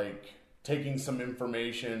 Like taking some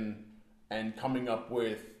information and coming up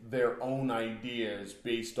with their own ideas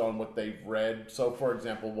based on what they've read. So, for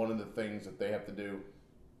example, one of the things that they have to do,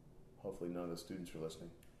 hopefully none of the students are listening,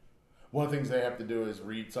 one of the things they have to do is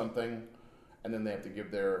read something, and then they have to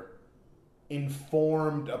give their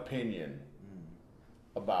informed opinion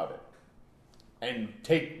about it. And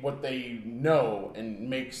take what they know and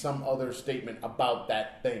make some other statement about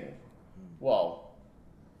that thing. Well,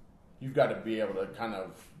 you've got to be able to kind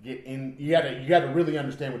of get in. You got to really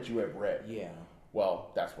understand what you have read. Yeah.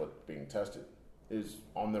 Well, that's what's being tested is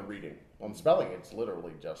on the reading. On spelling, it's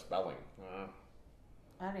literally just spelling.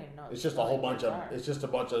 I don't even know. It's just a whole bunch of. It's just a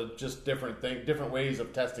bunch of just different ways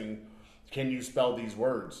of testing. Can you spell these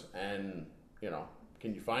words? And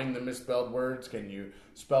can you find the misspelled words? Can you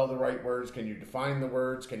spell the right words? Can you define the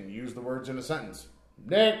words? Can you use the words in a sentence?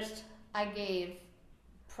 Next. I gave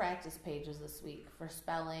practice pages this week for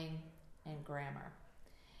spelling and grammar.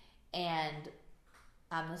 And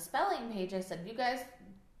on the spelling page, I said, you guys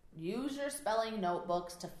use your spelling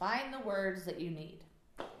notebooks to find the words that you need.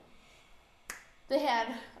 They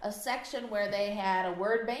had a section where they had a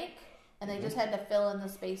word bank, and they just had to fill in the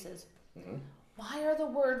spaces. Mm-hmm. Why are the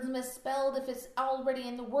words misspelled if it's already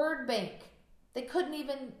in the word bank? They couldn't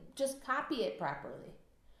even just copy it properly.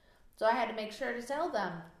 So I had to make sure to tell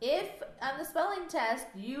them, if on the spelling test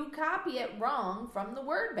you copy it wrong from the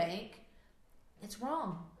word bank, it's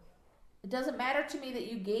wrong. It doesn't matter to me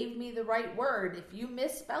that you gave me the right word. If you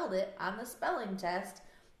misspelled it on the spelling test,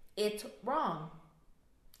 it's wrong.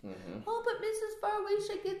 Mm-hmm. Oh, but Mrs. Farr, we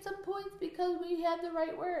should get some points because we had the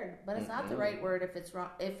right word. But it's not the right word if it's wrong,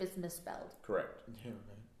 if it's misspelled. Correct. Yeah,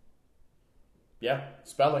 right. Yeah,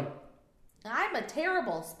 spelling. I'm a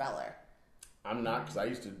terrible speller. I'm not, because I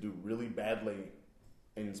used to do really badly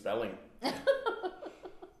in spelling.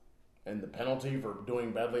 And the penalty for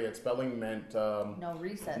doing badly at spelling meant no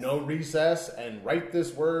recess. No recess, and write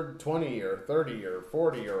this word 20 or 30 or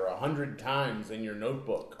 40 or 100 times in your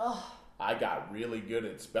notebook. Oh. I got really good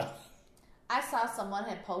at spelling. I saw someone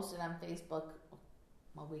had posted on Facebook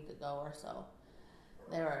a week ago or so.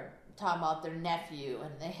 They were talking about their nephew,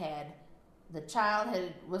 and they had the child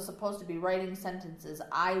was supposed to be writing sentences.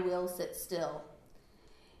 I will sit still,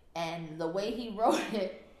 and the way he wrote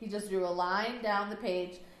it, he just drew a line down the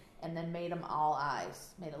page, and then made them all eyes,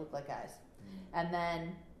 made it look like eyes, and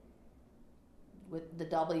then with the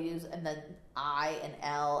W's, and then I and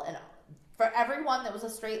L, and for every one that was a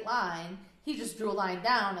straight line, he just drew a line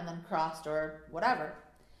down and then crossed or whatever.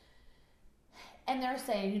 And they're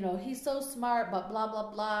saying, he's so smart, but blah, blah,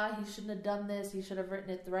 blah. He shouldn't have done this. He should have written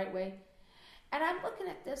it the right way. And I'm looking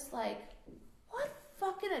at this like, what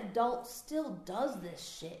fucking adult still does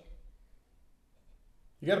this shit?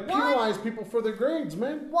 You got to penalize people for their grades,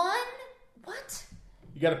 man. What?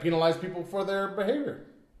 You got to penalize people for their behavior.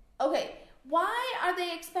 Okay, why are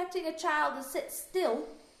they expecting a child to sit still?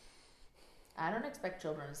 I don't expect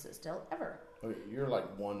children to sit still, ever. Okay, you're like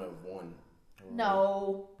one of one.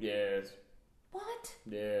 No. Yes. What?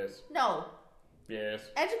 Yes. No. Yes.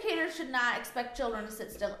 Educators should not expect children to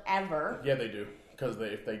sit still, ever. Yeah, they do. Because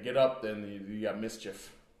if they get up, then you got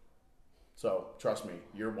mischief. So, trust me,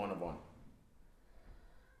 you're one of one.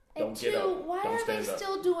 And Don't get up. why Don't are they stand up.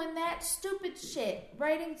 still doing that stupid shit?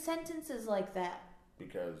 Writing sentences like that.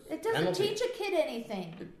 Because it doesn't penalty. teach a kid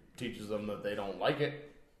anything. It teaches them that they don't like it.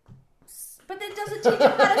 But it doesn't teach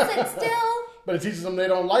them how to sit still. But it teaches them they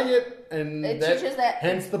don't like it, and it teaches that.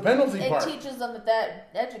 Hence the penalty part. It teaches them that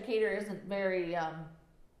educator isn't very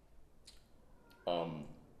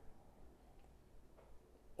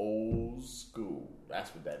old school.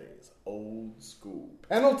 That's what that is. Old school.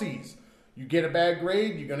 Penalties. You get a bad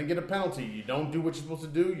grade, you're gonna get a penalty. You don't do what you're supposed to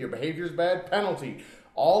do, your behavior's bad, penalty.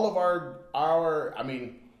 All of our I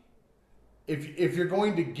mean, if you're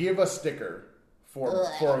going to give a sticker for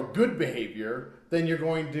a good behavior, then you're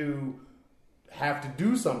going to have to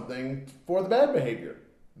do something for the bad behavior.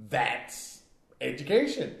 That's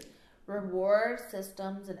education. Reward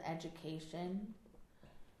systems in education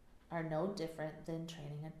are no different than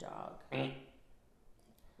training a dog.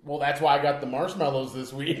 Well, that's why I got the marshmallows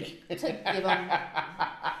this week. To give them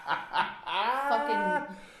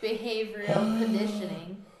fucking behavioral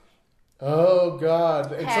conditioning. Oh,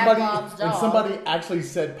 God. And Pavlov's dog. somebody actually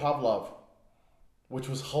said Pavlov, which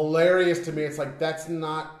was hilarious to me. It's like, that's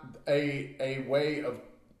not a way of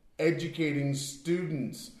educating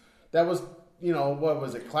students. That was, what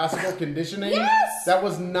was it? Classical conditioning? Yes! That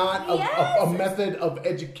was not Yes! a method of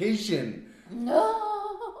education.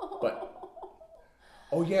 No. But,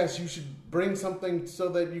 oh yes, you should bring something so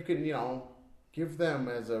that you can, give them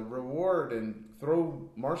as a reward and throw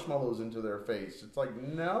marshmallows into their face. It's like,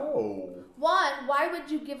 no. One, why would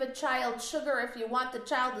you give a child sugar if you want the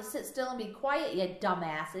child to sit still and be quiet, you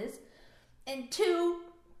dumbasses? And two,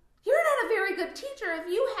 you're not a very good teacher if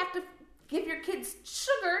you have to give your kids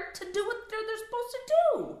sugar to do what they're supposed to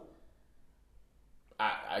do.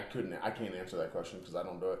 I can't answer that question because I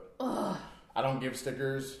don't do it. Ugh. I don't give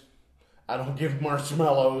stickers. I don't give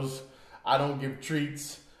marshmallows. I don't give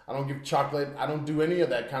treats. I don't give chocolate. I don't do any of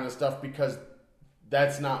that kind of stuff because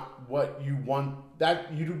that's not what you want.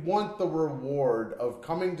 That you want the reward of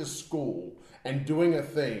coming to school and doing a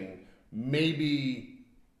thing. Maybe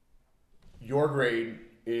your grade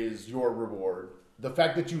is your reward. The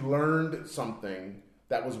fact that you learned something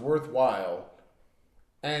that was worthwhile,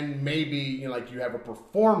 and maybe you have a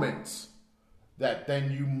performance that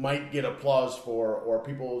then you might get applause for, or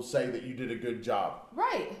people say that you did a good job.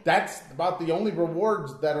 Right. That's about the only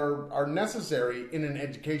rewards that are necessary in an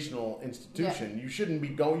educational institution. Yeah. You shouldn't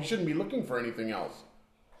be looking for anything else.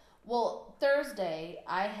 Well, Thursday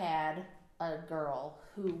I had a girl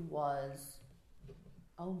who was,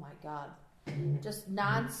 oh my God, just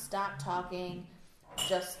nonstop talking,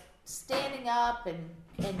 just standing up and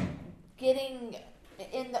getting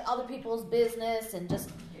in the other people's business, and just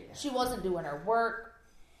she wasn't doing her work.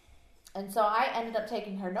 And so I ended up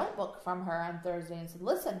taking her notebook from her on Thursday and said,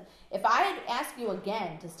 listen, if I ask you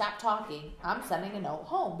again to stop talking, I'm sending a note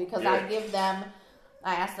home, because I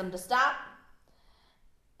ask them to stop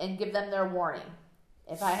and give them their warning.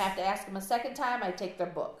 If I have to ask them a second time, I take their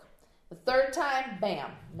book. The third time,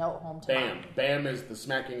 bam, note home to mom. Bam is the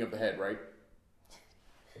smacking of the head, right?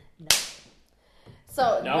 No.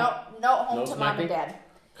 So, note home to mom and dad.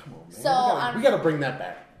 Come on, man. So we gotta bring that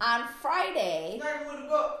back. On Friday, Start with a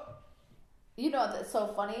book. That's so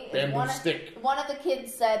funny. Bamboo stick. One of the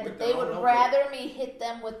kids said With that they their would notebook. rather me hit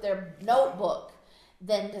them with their notebook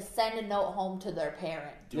than to send a note home to their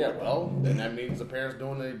parent. Well, then that means the parents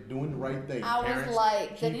doing the right thing. I Parents, was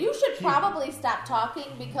like, then you should probably stop talking,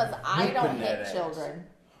 because I don't whooping that hit ass. children.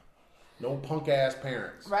 No punk ass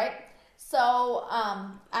parents. Right? So,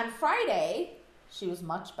 on Friday, she was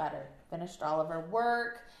much better. Finished all of her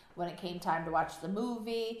work. When it came time to watch the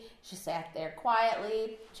movie, she sat there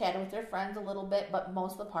quietly, chatted with her friends a little bit, but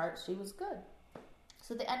most of the part, she was good.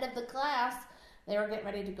 So at the end of the class, they were getting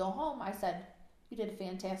ready to go home. I said, you did a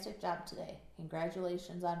fantastic job today.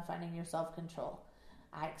 Congratulations on finding your self-control.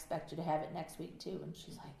 I expect you to have it next week too. And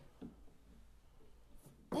she's like,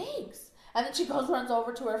 thanks. And then she runs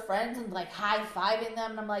over to her friends and high-fiving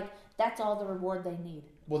them. And I'm like, that's all the reward they need.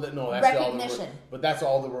 Well, that's recognition. But that's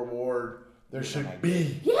all the reward there should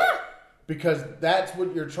be. Yeah. Because that's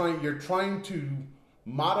what you're trying. You're trying to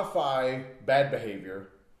modify bad behavior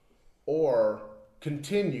or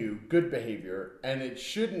continue good behavior, and it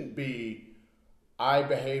shouldn't be I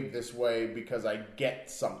behave this way because I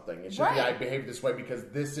get something. It should be I behave this way because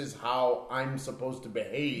this is how I'm supposed to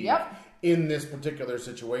behave in this particular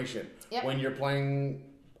situation. Yep. When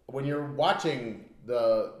you're watching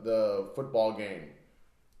the football game,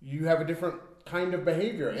 you have a different kind of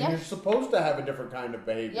behavior, and you're supposed to have a different kind of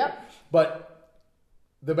behavior. Yep. But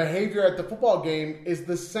the behavior at the football game is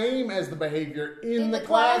the same as the behavior in the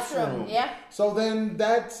classroom. Yeah. So then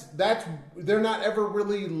that's they're not ever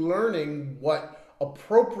really learning what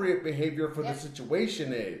appropriate behavior for the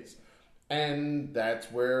situation is. And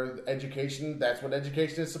that's where that's what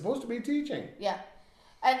education is supposed to be teaching. Yeah.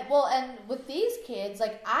 And with these kids,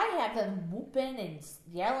 I have them whooping and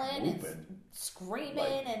yelling and screaming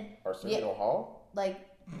and Arsenio Hall?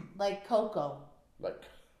 like Coco. Like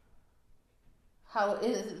How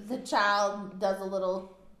the child does a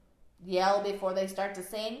little yell before they start to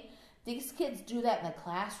sing. These kids do that in the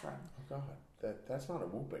classroom. oh God, that's not a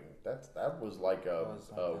whooping. That was like a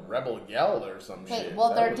rebel yell or some Okay, shit. well,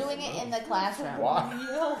 That they're was doing it enough. in the classroom.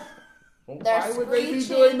 Why? They're Why would they be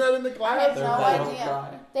screeching. doing that in the I have classroom? no They're idea.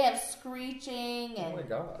 crying. They have screeching and Oh my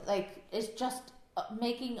God. it's just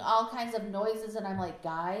making all kinds of noises, and I'm like,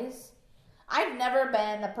 guys, I've never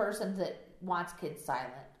been a person that wants kids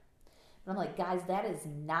silent. But I'm like, guys, that is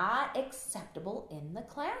not acceptable in the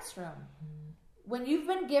classroom. When you've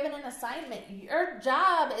been given an assignment, your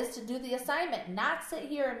job is to do the assignment, not sit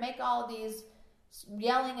here and make all these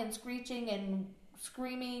yelling and screeching and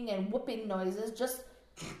screaming and whooping noises. Just,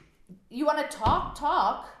 you want to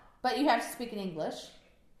talk, but you have to speak in English.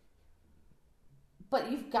 But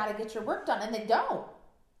you've got to get your work done, and they don't.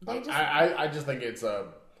 They just I just think it's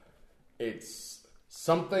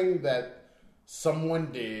something that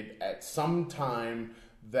someone did at some time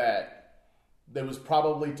that was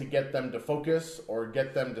probably to get them to focus or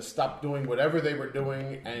get them to stop doing whatever they were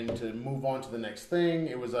doing and to move on to the next thing.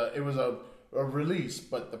 It was a release,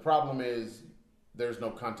 but the problem is there's no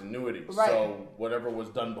continuity. Right. So whatever was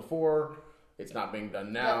done before, it's not being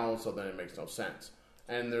done now, so then it makes no sense.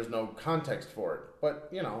 And there's no context for it. But,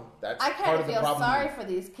 that's I part kind of of the feel problem. sorry for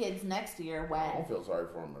these kids next year I when don't feel sorry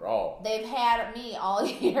for them at all. they've had me all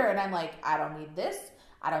year and I'm like, I don't need this,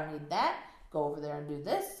 I don't need that, go over there and do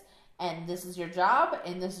this, and this is your job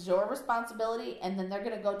and this is your responsibility, and then they're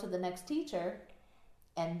going to go to the next teacher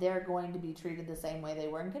and they're going to be treated the same way they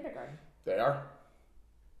were in kindergarten. They are.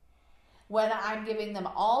 When I'm giving them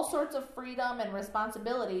all sorts of freedom and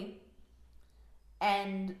responsibility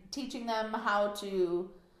and teaching them how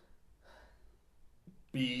to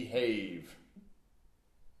Behave.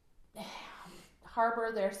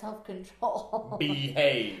 harbor their self-control.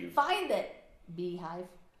 Behave. Find it. Beehive.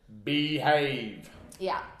 Behave.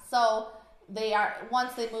 Yeah. So they are,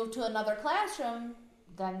 once they move to another classroom,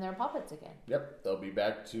 then they're puppets again. Yep, they'll be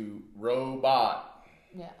back to robot.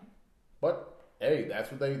 Yeah. But hey,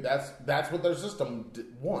 that's what their system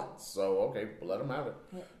wants. So okay, let them have it.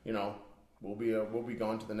 Yeah. We'll be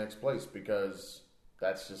going to the next place because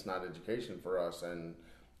that's just not education for us. And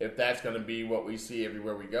if that's going to be what we see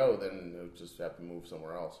everywhere we go, then we'll just have to move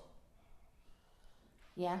somewhere else.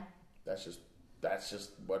 Yeah. That's just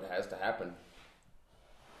what has to happen.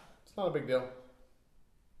 It's not a big deal.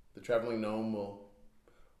 The traveling gnome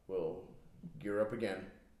will gear up again.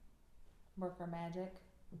 Worker magic.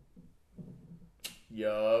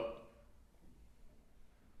 Yup.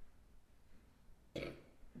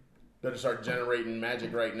 Better start generating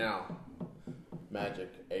magic right now. Magic,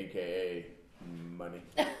 aka money.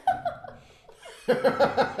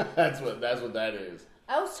 That's what that is.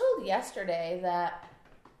 I was told yesterday that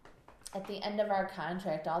at the end of our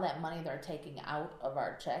contract, all that money they're taking out of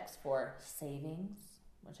our checks for savings,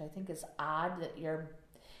 which I think is odd that your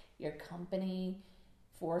company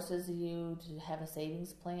forces you to have a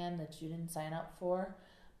savings plan that you didn't sign up for,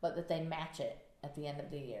 but that they match it at the end of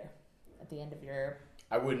the year, at the end of your.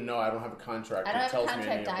 I wouldn't know. I don't have a contract I don't that have a tells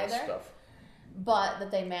me any contract of this either. stuff. But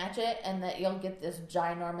that they match it and that you'll get this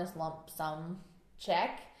ginormous lump sum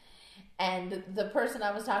check. And the person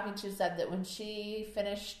I was talking to said that when she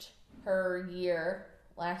finished her year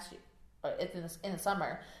last year, or in the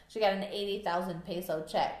summer, she got an 80,000 peso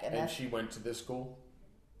check. And she went to this school?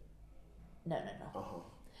 No. Uh-huh.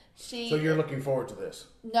 So She. you're looking forward to this?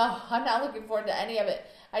 No, I'm not looking forward to any of it.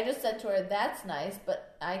 I just said to her, that's nice,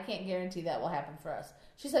 but I can't guarantee that will happen for us.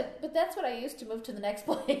 She said, but that's what I used to move to the next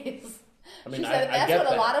place. I mean, she said I that's get what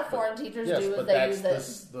that, a lot of but- foreign teachers yes, do but is they use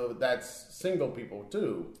this. that's single people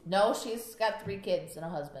too. No, she's got 3 kids and a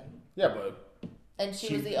husband. Yeah, but And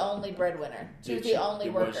she was the only breadwinner. She was did the only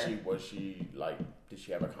worker. Was she like? Did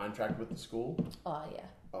she have a contract with the school? Oh, yeah.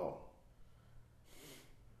 Oh,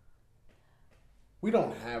 we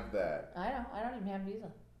don't have that. I know. I don't even have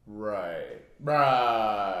visa. Right.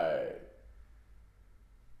 But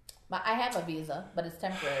I have a visa, but it's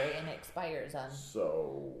temporary and it expires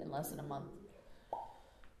So. in less than a month.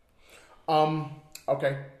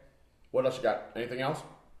 Okay. What else you got? Anything else?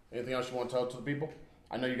 Anything else you want to tell to the people?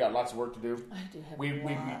 I know you got lots of work to do. I do have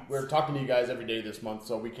lots. We're talking to you guys every day this month,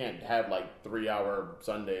 so we can't have like 3-hour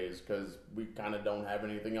Sundays because we kind of don't have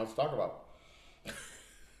anything else to talk about.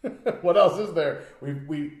 What else is there? We're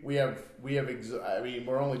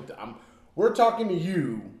talking to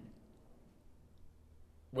you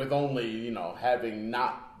with only, having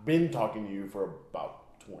not been talking to you for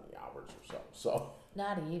about 20 hours or so. So.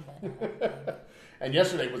 Not even. I don't think. And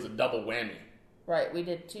yesterday was a double whammy. Right, we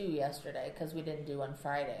did 2 yesterday because we didn't do on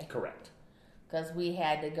Friday. Correct. Because we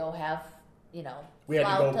had to go have, We had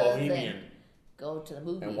to go flautas bohemian and go to the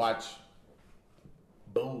movies. and watch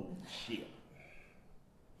bullshit.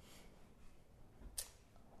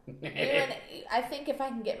 I think if I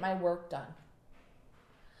can get my work done,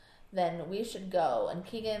 then we should go. And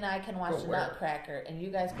Keegan and I can watch Go The where? Nutcracker, and you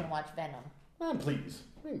guys can watch Venom. Man, please.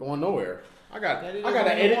 We ain't going nowhere. I gotta Daddy doesn't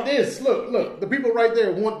edit want- this. Look. The people right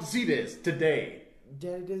there want to see this today.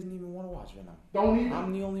 Daddy doesn't even want to watch Venom. Don't even.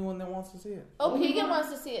 I'm the only one that wants to see it. Oh, Keegan wants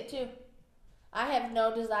to see it too. I have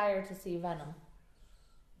no desire to see Venom.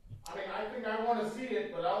 I mean, I think I want to see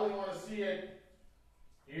it, but I only want to see it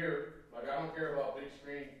here. Like, I don't care about big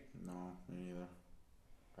screen. No, me neither.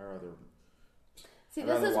 I rather. See, I'd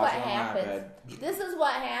this rather is watch what it on my happens. iPad. This is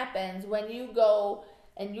what happens when you go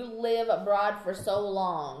and you live abroad for so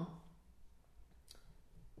long.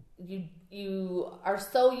 You are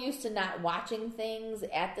so used to not watching things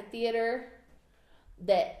at the theater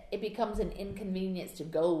that it becomes an inconvenience to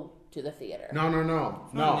go to the theater. No.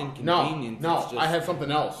 not an inconvenience, No. it's just- I have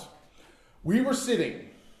something else. We were sitting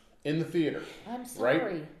in the theater. I'm sorry.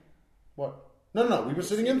 Right? What? No. We were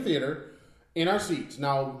sitting in the theater in our seats.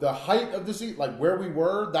 Now, the height of the seat, like where we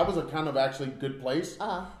were, that was a kind of actually good place.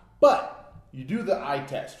 But you do the eye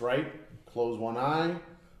test, right? Close one eye,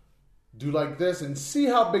 do like this, and see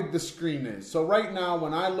how big the screen is. So right now,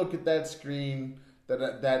 when I look at that screen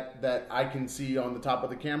that I can see on the top of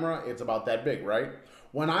the camera, it's about that big, right?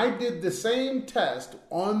 When I did the same test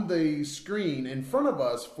on the screen in front of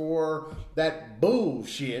us for that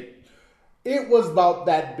bullshit, it was about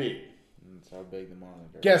that big. That's how big the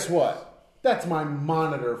monitor. Guess what? That's my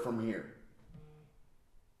monitor from here.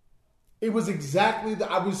 It was exactly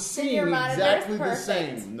I was seeing your monitor's exactly the perfect.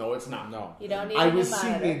 same. No, it's not. No. You don't need I a new was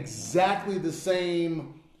seeing monitor. exactly the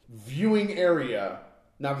same viewing area.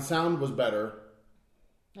 Now the sound was better,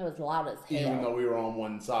 It was loud as hell. even though we were on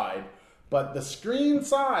one side. But the screen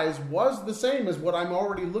size was the same as what I'm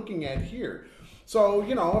already looking at here. So,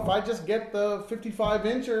 if I just get the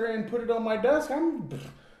 55-incher and put it on my desk,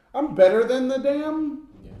 I'm better than the damn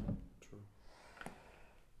Yeah, true.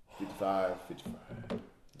 55.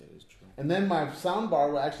 That is true. And then my sound bar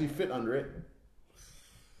will actually fit under it.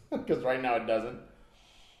 Because right now it doesn't.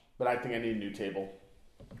 But I think I need a new table.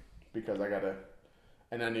 Because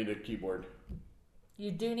I need a keyboard.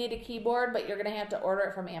 You do need a keyboard, but you're going to have to order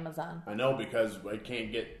it from Amazon. I know, because I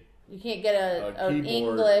can't get, You can't get an keyboard.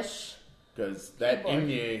 English, because that Keyboard.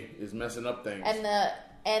 Inye is messing up things. and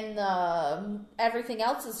the everything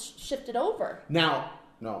else is shifted over. Now,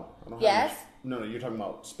 no. I don't Yes? have no, you're talking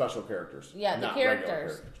about special characters. Yeah, the not regular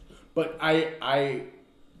characters. But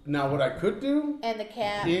now what I could do And the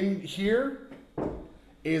cat. in here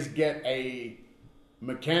is get a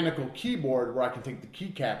mechanical keyboard where I can take the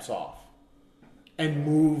keycaps off and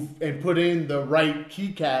move and put in the right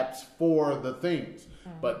keycaps for the things.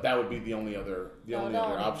 But that would be the only other don't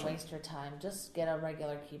option. waste your time. Just get a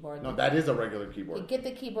regular keyboard. No, that is a regular You keyboard. get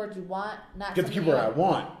the keyboard you want, not Get the from keyboard me. I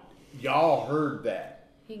want. Y'all heard that.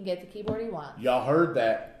 He can get the keyboard he wants. Y'all heard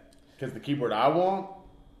that. Because the keyboard I want,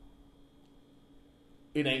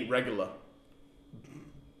 it ain't regular.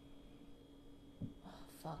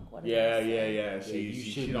 Fuck, what did Yeah. I say? you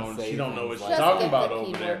She shouldn't don't say know what things she's like talking that. about Just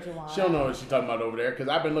over get the there. keyboard you want. She don't know what she's talking about over there because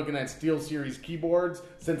I've been looking at SteelSeries keyboards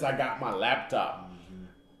since I got my laptop.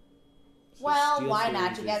 Well, Steel why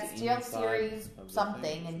not? Series You got is Steel inside Series of the something,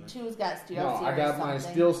 thing, and isn't two's got Steel No, Series I got my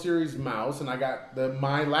something. SteelSeries mouse and I got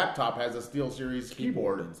my laptop has a SteelSeries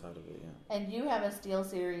keyboard. inside of it, yeah. And you have a Steel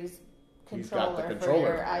Series He's got the controller for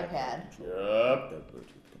controller. your iPad. Yup. The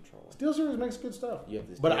Bluetooth controller. SteelSeries makes good stuff. You have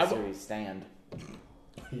the But Steel I- Series stand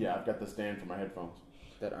Yeah, I've got the stand for my headphones.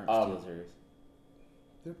 that aren't Um, Steel Series.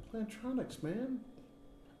 They're Plantronics, man.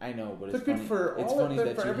 I know, but They're it's good funny. for It's all funny of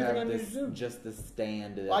that for you everything I have need this, to do. just the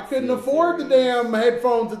stand. I couldn't afford the damn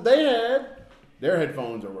headphones that they had. Their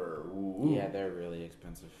headphones were ooh. Yeah, they're really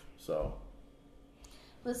expensive. So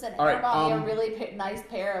Listen, All right, I bought me a really nice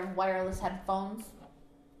pair of wireless headphones.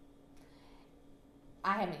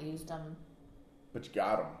 I haven't used them. but you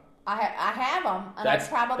got them. I have them, and That's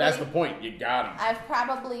the point. You got them. I've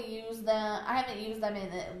probably used them. I haven't used them in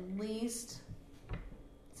at least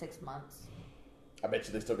 6 months. I bet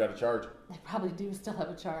you they still got a charge. They probably do still have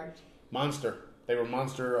a charge. Monster. They were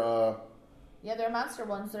Monster Yeah, they're Monster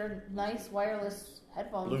ones. They're nice wireless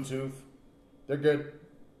headphones. Bluetooth. They're good.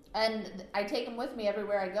 And I take them with me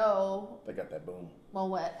everywhere I go. They got that boom.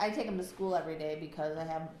 Well, I take them to school every day because I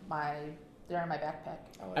have they're in my backpack.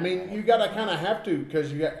 I mean, you gotta kind of have to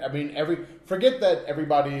because forget that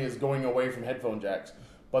everybody is going away from headphone jacks,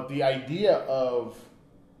 but the idea of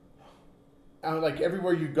like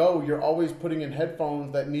everywhere you go, you're always putting in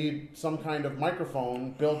headphones that need some kind of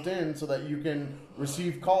microphone built in so that you can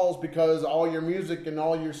receive calls because all your music and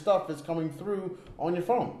all your stuff is coming through on your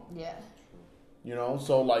phone. Yeah.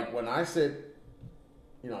 So like when I sit,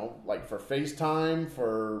 like for FaceTime,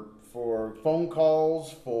 for phone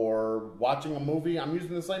calls, for watching a movie, I'm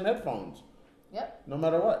using the same headphones. Yep. No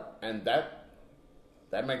matter what. And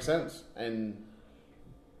that makes sense. And,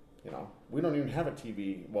 we don't even have a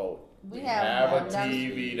TV. Well, We have have a one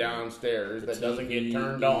TV downstairs that doesn't get TV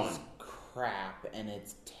turned is on. Crap, and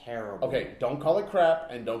it's terrible. Okay, don't call it crap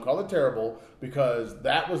and don't call it terrible because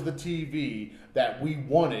that was the TV that we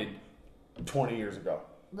wanted 20 years ago.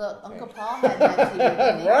 Uncle Paul had that TV.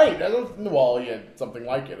 didn't he? Right. Yeah, something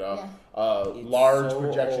like it. It's Large so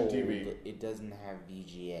projection old, TV. It doesn't have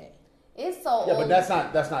VGA. It's so Yeah, old. but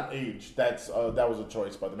that's not age. That was a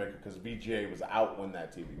choice by the maker because VGA was out when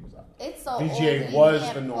that TV was out. It's so VGA old that was you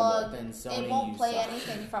can't the normal. plug- Then Sony it won't used play to-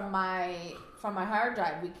 anything from my hard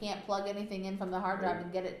drive. We can't plug anything in from the hard drive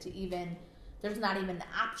and get it to even. There's not even the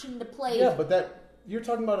option to play. Yeah, but you're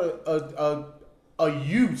talking about a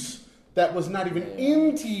use that was not even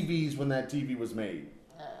in TVs when that TV was made.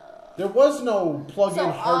 There was no plug-in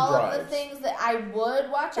hard all drives. of the things that I would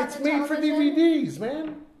watch on It's the made for television, DVDs,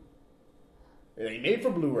 man. It ain't made for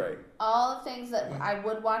Blu-ray. all the things that I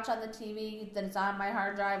would watch on the TV that is on my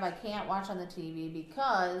hard drive, I can't watch on the TV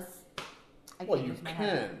because I can't Well, you use my hard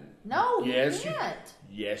drive. can. No, Yes, you can't.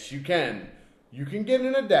 Yes, you can. You can get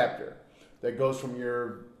an adapter that goes from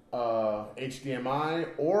your HDMI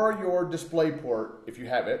or your display port if you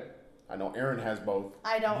have it. I know Aaron has both.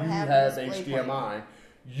 I don't you have have a display HDMI.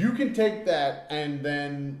 You can take that and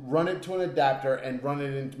then run it to an adapter and run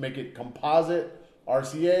it in to make it composite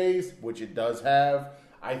RCAs, which it does have.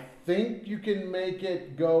 I think you can make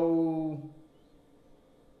it go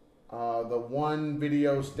the one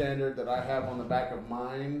video standard that I have on the back of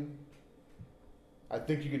mine. I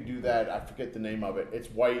think you can do that. I forget the name of it. It's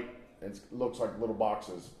white. It looks like little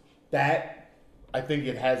boxes. That, I think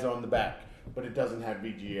it has on the back, but it doesn't have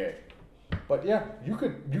VGA. But yeah, you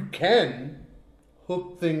can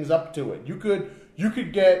hook things up to it. You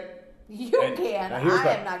could get. You can. I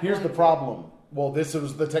am not. Here's going the problem. Well, this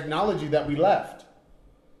was the technology that we left.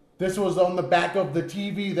 This was on the back of the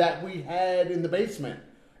TV that we had in the basement.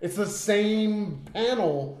 It's the same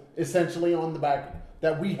panel essentially on the back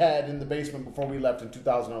that we had in the basement before we left in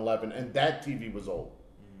 2011, and that TV was old.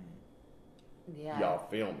 Yeah. Y'all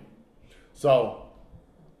feel me? So,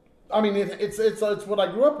 I mean, it's what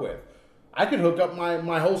I grew up with. I could hook up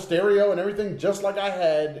my whole stereo and everything just like I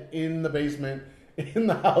had in the basement in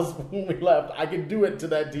the house when we left. I could do it to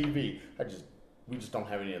that TV. We just don't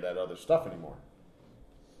have any of that other stuff anymore.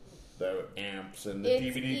 The amps and the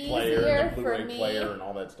It's DVD player and the easier for Blu-ray me player and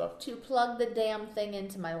all that stuff. to plug the damn thing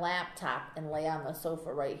into my laptop and lay on the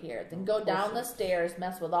sofa right here. Then go down the stairs,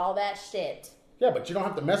 mess with all that shit. Yeah, but you don't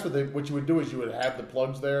have to mess with it. What you would do is you would have the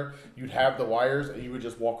plugs there, you'd have the wires, and you would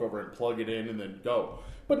just walk over and plug it in and then go.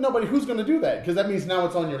 But who's going to do that? Because that means now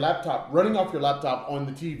it's on your laptop, running off your laptop on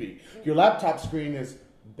the TV. Your laptop screen is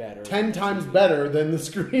Better. 10 times better than the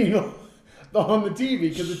screen on the TV,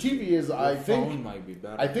 because the TV is, I think, phone might be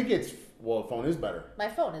better. I think it's, well, the phone is better. My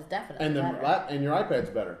phone is definitely And better. and your iPad's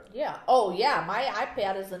better. Yeah. Oh, yeah. My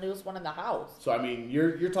iPad is the newest one in the house. So, I mean,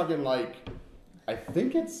 you're talking like, I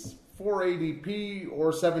think it's 480p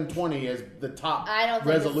or 720 as the top I don't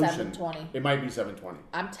think it's resolution. 720. It might be 720.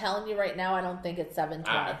 I'm telling you right now, I don't think it's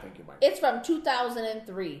 720. I think it might be. It's from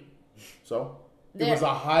 2003. So, it was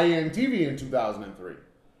a high-end TV in 2003.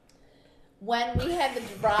 When we had the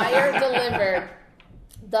dryer delivered,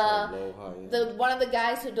 Low, high, one of the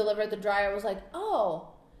guys who delivered the dryer was like, "Oh,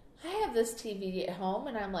 I have this TV at home,"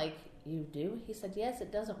 and I'm like, "You do?" He said, "Yes,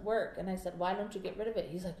 it doesn't work." And I said, "Why don't you get rid of it?"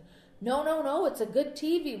 He's like, No, it's a good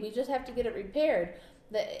TV. We just have to get it repaired.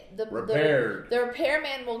 Repaired. The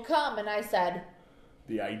repairman will come." And I said,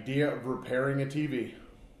 The idea of repairing a TV.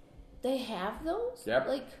 "They have those?" Yep.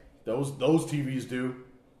 Like Those TVs do.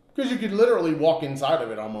 Because you could literally walk inside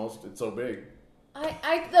of it almost. It's so big.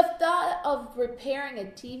 the thought of repairing a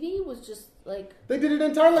TV was just like, They did it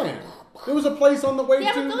in Thailand. There was a place on the way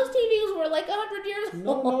yeah, to... but those TVs were like 100 years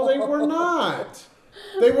old. No, they were not.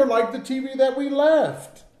 They were like the TV that we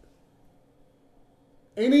left.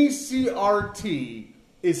 Any CRT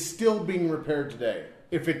is still being repaired today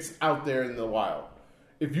if it's out there in the wild.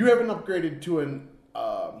 If you haven't upgraded to an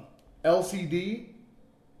LCD,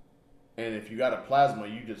 and if you got a plasma,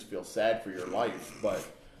 you just feel sad for your life. But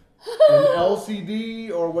an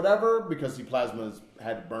LCD or whatever, because the plasmas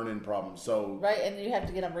had burn-in problems. So Right, and you have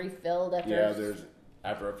to get them refilled after. yeah, there's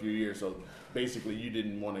after a few years. So basically, you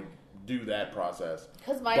didn't want to do that process.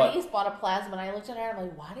 Because my But- niece bought a plasma, and I looked at her and I'm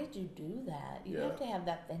like, "Why did you do that? You Yeah. have to have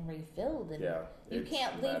that thing refilled, and Yeah, you it's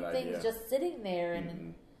can't a bad leave things idea. just sitting there."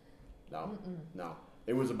 And No.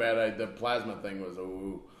 It was a bad idea. The plasma thing was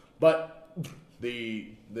ooh. But the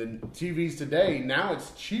TVs today, now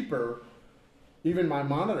it's cheaper. Even my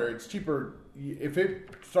monitor, it's cheaper. If it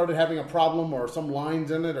started having a problem or some lines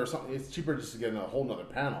in it or something, it's cheaper just to get a whole nother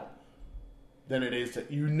panel than it is to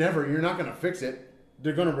you're not going to fix it.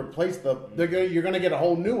 They're going to replace you're going to get a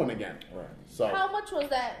whole new one again. Right. So how much was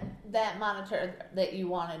that monitor that you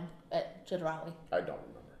wanted at Chedraui? I don't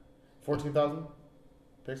remember. 14,000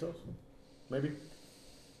 pesos, maybe.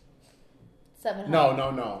 700.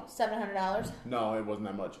 No. $700. No, it wasn't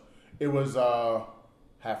that much. It was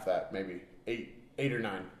half that, maybe 8 or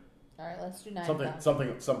 9, All right, let's do 9.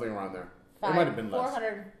 something around there. It might have been less.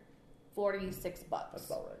 $446. That's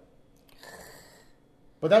about right.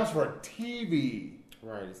 But that was for a TV.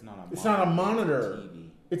 Right, it's not a It's not a monitor. TV.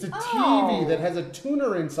 It's a TV Oh. that has a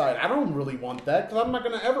tuner inside. I don't really want that because I'm not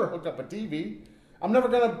going to ever hook up a TV. I'm never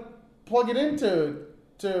going to plug it in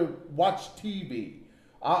to watch TV.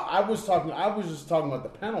 I was just talking about the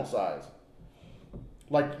panel size,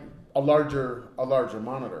 like a larger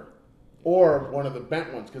monitor, or one of the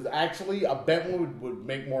bent ones. Because actually, a bent one would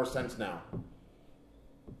make more sense now.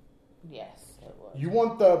 Yes, it would. You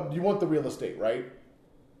want the real estate, right?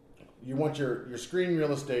 You want your screen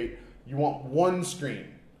real estate. You want one screen.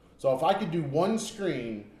 So if I could do one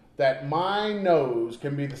screen that my nose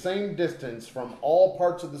can be the same distance from all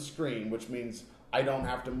parts of the screen, which means I don't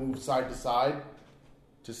have to move side to side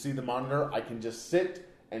to see the monitor. I can just sit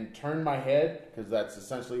and turn my head, because that's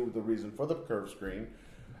essentially the reason for the curved screen.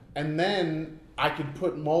 And then I could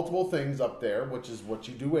put multiple things up there, which is what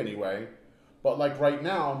you do anyway. But like right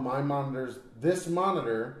now, this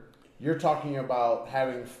monitor, you're talking about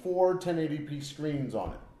having 4 1080p screens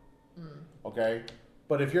on it. Okay?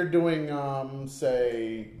 But if you're doing,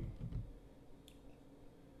 say,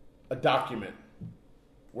 a document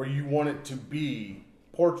where you want it to be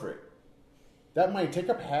portrait, that might take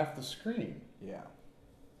up half the screen. Yeah.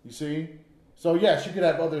 You see? So yes, you could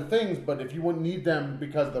have other things, but if you wouldn't need them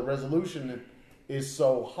because the resolution is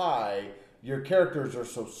so high, your characters are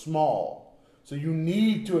so small. So you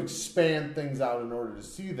need to expand things out in order to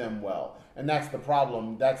see them well. And that's the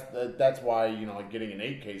problem. That's why, like getting an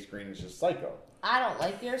 8K screen is just psycho. I don't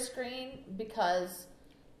like your screen because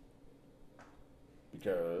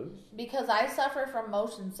I suffer from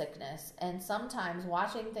motion sickness, and sometimes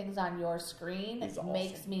watching things on your screen awesome.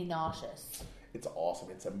 makes me nauseous. It's awesome.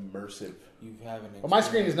 It's immersive. You haven't. But my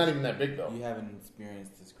screen is not even that big, though. You haven't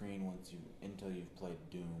experienced the screen until you've played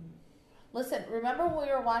Doom. Listen, remember when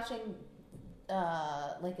we were watching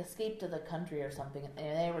like Escape to the Country or something,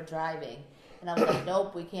 and they were driving, and I was like,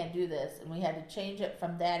 nope, we can't do this, and we had to change it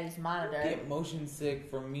from Daddy's monitor. I get motion sick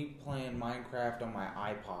from me playing Minecraft on my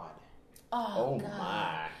iPod. Oh God.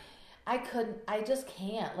 My! I just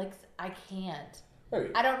can't. Like, I can't.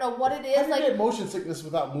 Wait, I don't know what it how is. do you Like, get motion sickness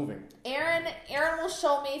without moving? Aaron will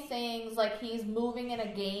show me things, like he's moving in a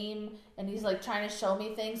game and he's like trying to show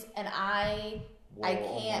me things, and I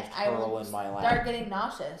can't. I will in my lap. start getting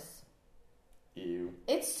nauseous. Ew.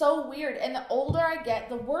 It's so weird, and the older I get,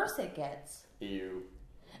 the worse it gets. Ew.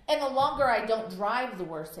 And the longer I don't drive, the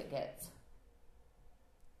worse it gets.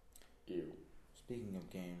 Ew. Speaking of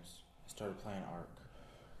games, I started playing Ark.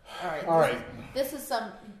 All right. Alright. This is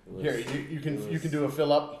some. Here, you can do a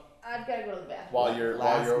fill up I've got to go to the bathroom. while you're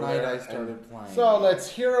Last over night there. I started playing. So let's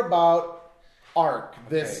hear about Ark,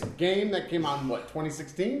 this Okay. game that came out in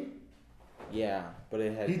 2016? Yeah, but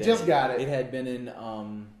it had. He been, just got it. It had been in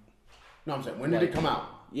No, I'm saying, when did it come out?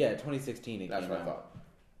 Yeah, 2016. That's came what I out. thought.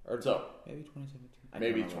 Or So, maybe 2017. I can't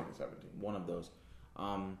maybe remember. 2017. One of those.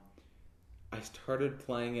 I started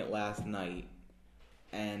playing it last night,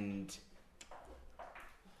 and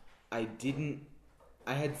I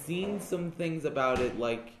had seen some things about it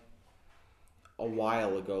like a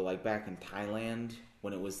while ago, like back in Thailand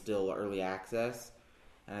when it was still early access,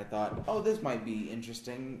 and I thought, oh, this might be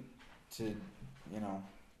interesting to,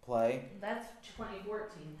 play. That's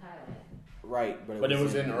 2014 Thailand. Right, But it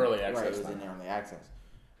was in early access Right, it was time. in early access.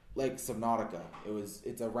 Like Subnautica,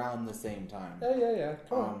 it's around the same time. Yeah.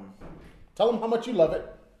 Come on. Tell them how much you love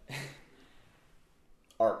it.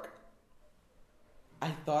 Ark. I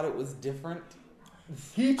thought it was different.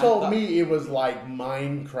 He told me it was like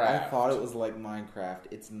Minecraft. I thought it was like Minecraft.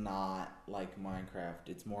 It's not like Minecraft.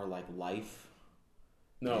 It's more like Life.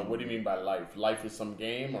 No, what do you mean by life? Life is some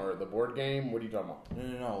game or the board game? What are you talking about?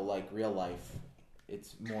 No, like real life.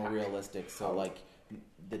 It's more realistic. So like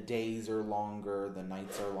the days are longer, the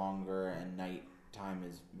nights are longer, and nighttime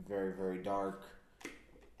is very, very dark.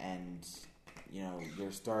 And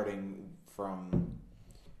you're starting from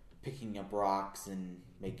picking up rocks and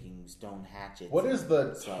making stone hatchets. What is the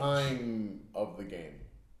and such. time of the game?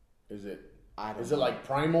 Is it I don't Is it know. like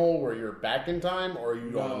Primal, where you're back in time, or are you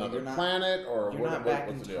on No, another you're not- planet, or You're what, not what- back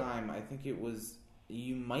in what's the deal? time. I think it was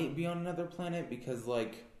you might be on another planet because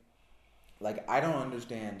like I don't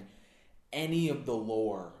understand any of the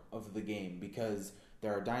lore of the game because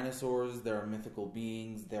there are dinosaurs, there are mythical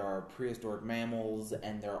beings, there are prehistoric mammals,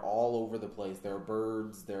 and they're all over the place. There are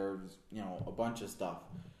birds, there's a bunch of stuff.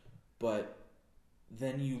 But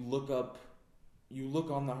then you look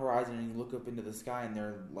on the horizon and you look up into the sky and there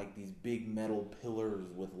are like these big metal pillars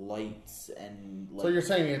with lights and like, So you're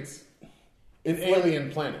saying it's an It's like- alien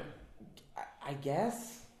planet? I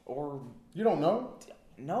guess, or You don't know?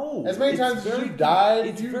 no. As many It's times as very you died,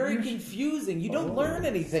 it's you- very you- confusing. You don't Oh, learn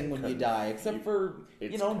anything when you die, except for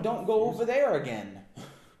don't go over there again.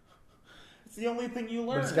 It's the only thing you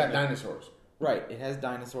learn. But it's got dinosaurs. Right. It has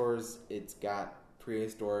dinosaurs. It's got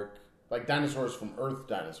prehistoric. Like dinosaurs from Earth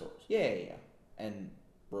dinosaurs. Yeah. And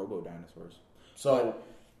robo dinosaurs. So,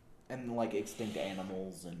 And like extinct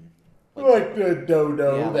animals and. like the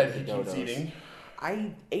dodo Yeah, that like he the keeps dodos. eating.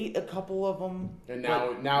 I ate a couple of them. And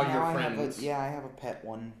now you're I friends. I have a pet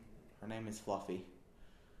one. Her name is Fluffy.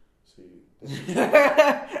 See,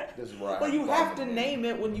 this is where I Well, you have to problem. name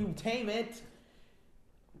it when you tame it.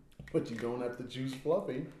 But you don't have to choose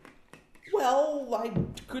Fluffy. Well, I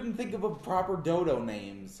couldn't think of a proper dodo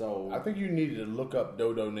name, so... I think you needed to look up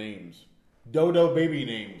dodo names. Dodo baby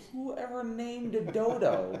names. Whoever named a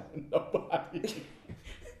dodo? Nobody.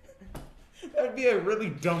 That'd be a really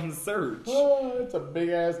dumb search. Oh, it's a big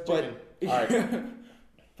ass chicken. But, All right.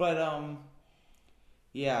 but,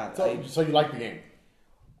 yeah. So you like the game?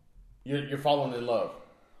 You're falling in love.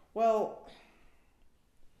 Well,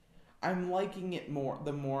 I'm liking it more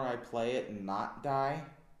the more I play it and not die.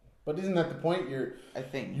 But isn't that the point? I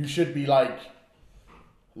think. You should be like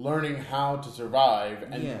learning how to survive,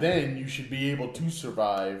 and Yeah. then you should be able to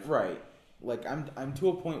survive. Right. Like I'm to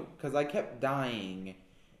a point because I kept dying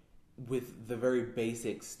with the very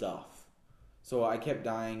basic stuff. So I kept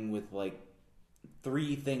dying with like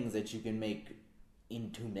 3 things that you can make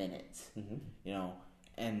in 2 minutes. Mm-hmm. You know,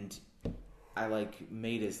 and I like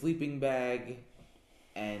made a sleeping bag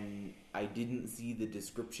and I didn't see the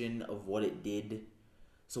description of what it did.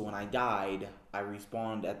 So when I died, I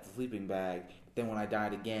respawned at the sleeping bag. Then when I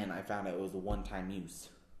died again, I found out it was a one-time use.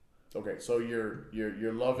 Okay, so you're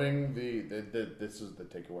loving the this is the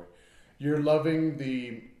takeaway. You're loving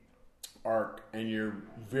the arc, and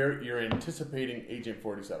you're anticipating Agent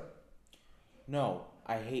 47. No,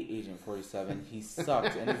 I hate Agent 47. He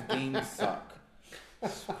sucks, and his games suck.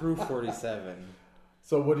 Screw 47.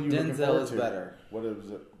 So what are you looking Denzel forward is to? better. What is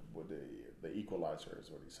it? What the Equalizer is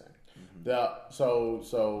what he's saying. Mm-hmm.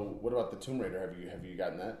 So what about the Tomb Raider? Have you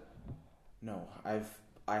gotten that? No,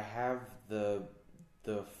 I have the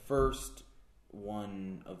first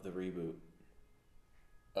one of the reboot.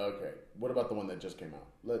 Okay. What about the one that just came out?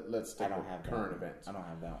 Let's I take don't have current that one. events. I don't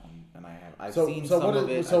have that one, and I've So seen so some what of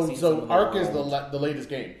is it. I've seen some so of Ark is old. the latest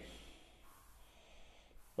game.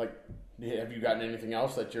 Like, have you gotten anything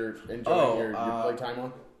else that you're enjoying your playtime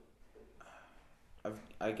on?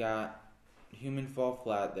 I got Human Fall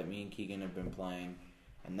Flat that me and Keegan have been playing,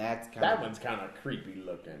 and that's That one's kind of creepy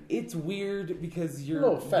looking. It's weird because you're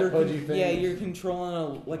Little fat pudgy things. Yeah, you're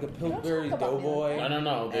controlling like a Pillsbury Don't talk about me Doughboy. like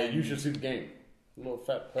No. And- You should see the game. Little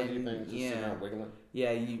fat pudgy and, things just sitting yeah. out wiggling.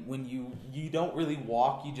 Yeah, when you don't really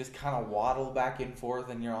walk, you just kind of waddle back and forth,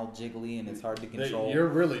 and you're all jiggly, and it's hard to control. You're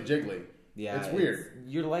really jiggly. yeah, it's weird.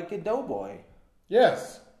 You're like a doughboy.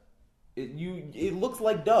 Yes. It looks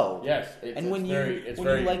like dough. Yes. And when you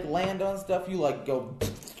like land on stuff, you like go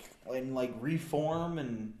and like reform,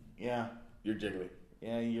 and yeah, you're jiggly.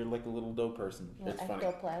 yeah, you're like a little dough person. It's funny.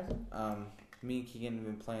 Ectoplasm. Me and Keegan have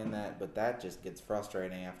been playing that, but that just gets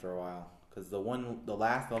frustrating after a while. Because the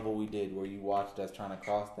last level we did where you watched us trying to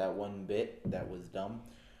cross that one bit that was dumb,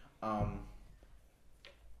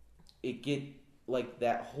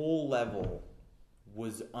 that whole level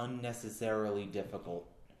was unnecessarily difficult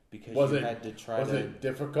because had to try Was it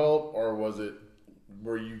difficult, or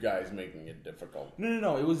were you guys making it difficult?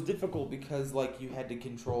 No. It was difficult because like you had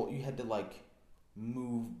to like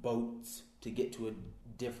move boats to get to a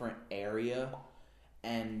different area,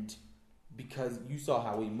 and because you saw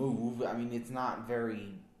how we move, I mean, it's not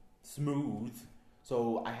very smooth.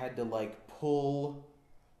 So I had to like pull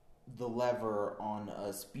the lever on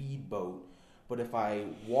a speedboat. But if I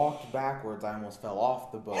walked backwards, I almost fell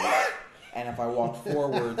off the boat. And if I walked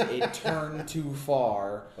forwards, it turned too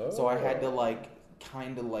far. So I had to like,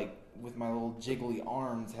 kind of like, with my little jiggly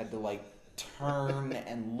arms, had to like turn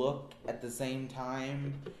and look at the same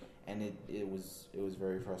time. And it was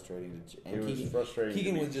very frustrating.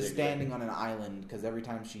 Keegan was just standing on an island because every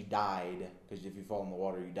time she died, because if you fall in the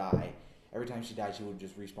water, you die. Every time she died, she would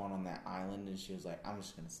just respawn on that island, and she was like, "I'm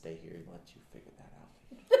just gonna stay here and let you figure that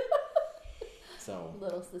out." So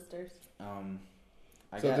Little sisters.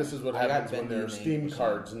 This is what happens when there are Steam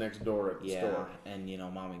cards next door at the store. And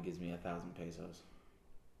Mommy gives me 1,000 pesos.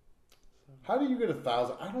 How do you get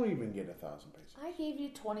 1,000? I don't even get 1,000 pesos. I gave you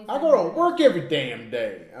 25. I go to work every damn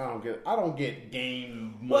day. I don't get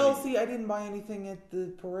game money. Well, see, I didn't buy anything at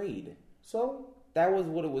the parade. So That was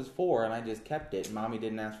what it was for, and I just kept it. Mommy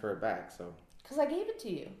didn't ask for it back, so. Because I gave it to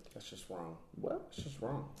you. that's just wrong. Well, That's just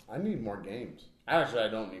wrong. I need more games. Actually, I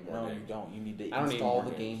don't need more no, games. you don't. You need to I don't need install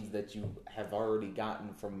more the games that you have already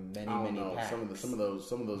gotten from I many, don't many know. packs. Some of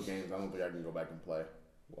those games, I don't think I can go back and play.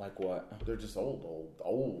 Like what? They're just old.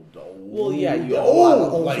 Well, yeah, you have a lot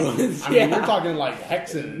of old like, ones. I mean, we're talking like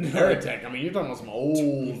Hexen and Heretic. I mean, you're talking about some old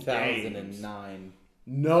 2009.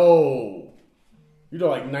 No. You're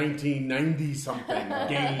talking like 1990 something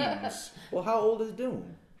games. Well, how old is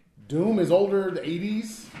Doom? Doom is older, the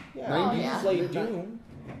 80s, Yeah, 90s. yeah. played Doom.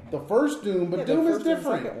 The first Doom, but Yeah, the Doom is first and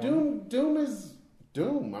different. second Doom is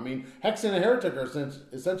Doom. I mean, Hexen and Heretic are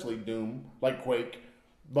essentially Doom, like Quake.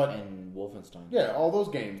 But And Wolfenstein. yeah, all those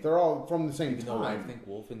games, they're all from the same No, I time. think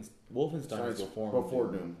Wolfenstein is before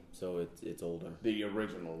Doom. So it's older. The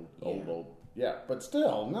original Yeah. old. Yeah, but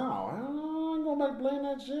still, no, I ain't going back playing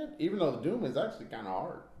that shit. Even though the Doom is actually kind of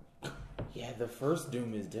hard. Yeah, the first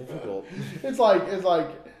Doom is difficult. It's like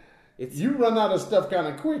It's you run out of stuff kind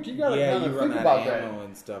of quick. You gotta yeah, kind you of run think out about of that. ammo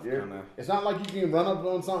and stuff. You're- Kind of. It's not like you can run up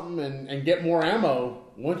on something and get more ammo.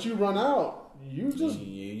 Once you run out, you just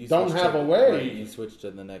You don't switch have to, a way. Right, you switch to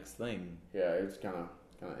the next thing. Yeah, it's kind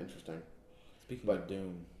of interesting. Speaking But- of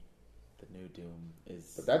Doom, the new Doom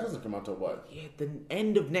is But that doesn't come out till what? yeah, the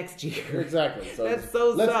end of next year. Exactly. So That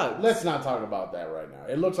so sucks. Let's not talk about that right now.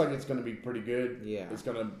 It looks like it's going to be pretty good. Yeah. It's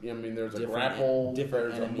going to. I mean, there's a Different- grapple,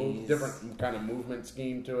 different there's enemies. different kind of movement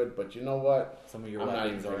scheme to it. But you know what? Some of your I'm not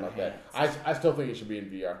even weapons are thinking about that. enhanced. I still think it should be in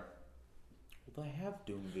VR. Well, they have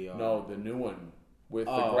Doom VR. No, the new one with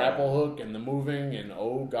the Oh. grapple hook and the moving and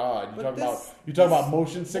oh god, But you talk about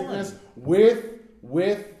motion sickness with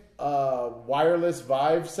wireless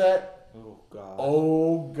Vive set. Oh god.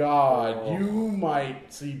 Oh god, Oh. you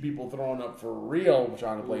might see people throwing up for real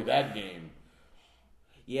trying to play that game.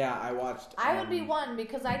 Yeah, I watched. I would be one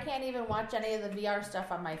because I can't even watch any of the VR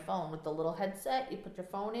stuff on my phone with the little headset. You put your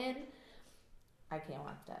phone in. I can't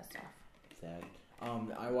watch that stuff. Sad.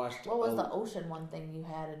 I watched. What was the ocean one thing you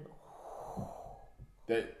had?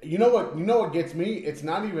 That you know what gets me? It's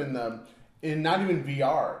not even not even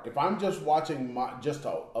VR. If I'm just watching just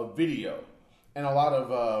a video, and a lot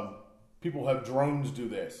of people have drones do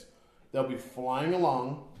this. They'll be flying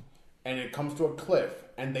along, and it comes to a cliff,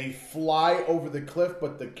 and they fly over the cliff,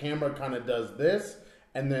 but the camera kind of does this,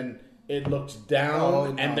 and then it looks down, Oh,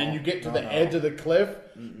 and then no. you get to No, the no. edge of the cliff,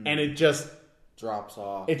 and it just drops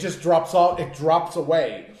off. drops off. It drops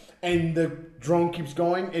away, and the drone keeps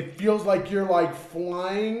going. It feels like you're like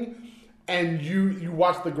flying, and you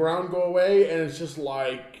watch the ground go away, and it's just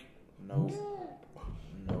like No.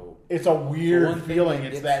 it's a weird one thing feeling.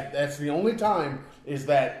 that It's gets- that's the only time is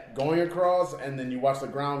that going across, and then you watch the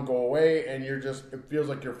ground go away, and it feels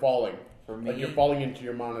like you're falling, For like me- you're falling into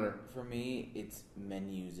your monitor. For me, it's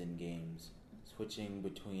menus in games. Switching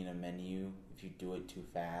between a menu if you do it too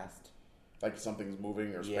fast. Like something's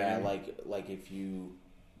moving or spinning. Yeah, like if you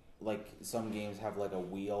like some games have like a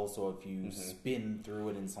wheel, so if you spin through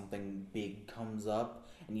it and something big comes up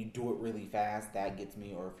and you do it really fast, that gets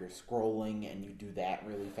me. Or if you're scrolling and you do that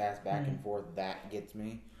really fast back and forth, that gets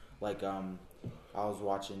me. Like I was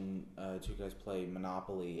watching two guys play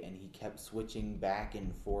Monopoly, and he kept switching back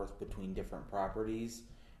and forth between different properties.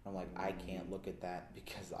 I'm like, I can't look at that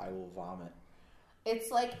because I will vomit.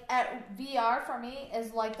 It's like at VR for me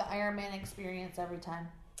is like the Iron Man experience every time.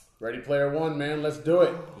 Ready Player One, man, let's do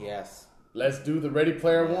it. Yes. Let's do the Ready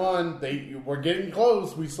Player One. We're getting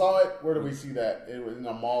close. We saw it. Where did we see that? It was in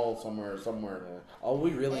a mall somewhere. All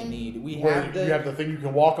we really need, we Where have you have the thing you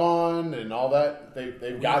can walk on and all that.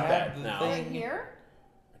 They've got have that the now. thing. Right here,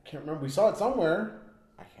 I can't remember. We saw it somewhere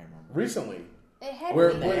I can't remember. recently. it had Where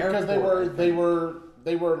to be. because airport,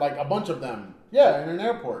 they were like a bunch of them. Yeah, in an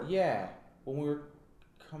airport. Yeah, when we were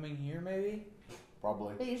coming here, maybe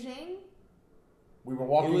Probably. Beijing. We were it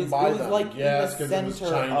walking was. by It was them. like Yes, in the because it was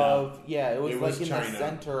center China. of. Yeah, it was It like was in China. the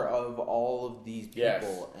center of all of these people, Yes.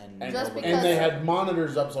 and Just nobody- because- And they had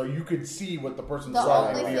monitors up so you could see what the person The saw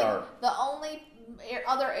in only VR. the only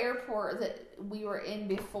other airport that we were in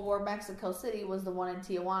before Mexico City was the one in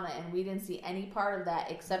Tijuana, and we didn't see any part of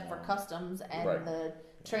that except for customs and Right. the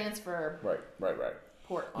transfer Right.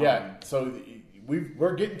 port. Yeah. So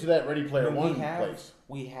we're getting to that Ready Player I mean, One we have, place.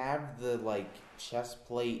 We have the like chest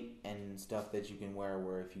plate and stuff that you can wear,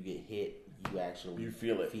 where if you get hit, you actually You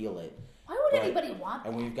feel it. Why would Right. anybody want that?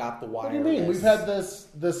 And we've got the What wireless. do you mean? We've had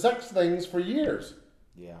the sex things for years.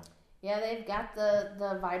 Yeah. Yeah, they've got the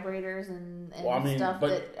vibrators and Well, I mean, stuff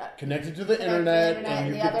but that. connected to the Connected to the internet, internet,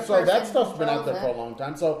 and the you can, other so that person stuff's been out there controls for a long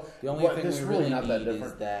time. So The only thing this we is really not that need different.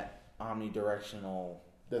 is that omnidirectional.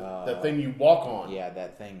 The thing you walk on. Yeah,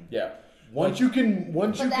 that thing. Yeah. Once you can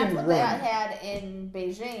But that's run. what they had in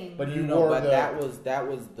Beijing. But you No, wore but the that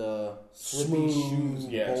was the slippy Smooth, shoes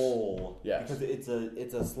yes. bowl. Yes. Because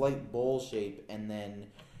it's a slight bowl shape, and then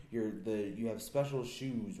you have special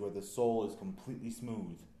shoes where the sole is completely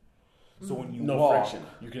smooth. So when you no walk, friction.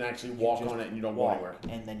 You can actually walk just on it and you don't go walk, anywhere.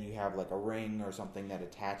 and then you have like a ring or something that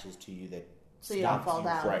attaches to you that So you don't stops fall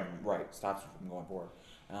down. Right, stops you from going forward.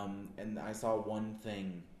 And I saw one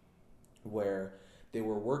thing where they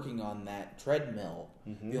were working on that treadmill.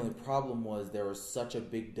 The only problem was there was such a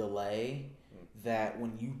big delay that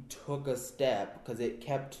when you took a step, because it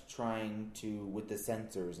kept trying to, with the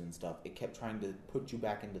sensors and stuff, it kept trying to put you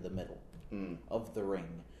back into the middle of the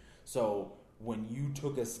ring. So when you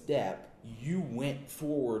took a step, you went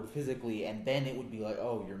forward physically, and then it would be like,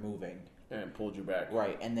 oh, you're moving. And it pulled you back.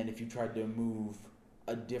 Right, and then if you tried to move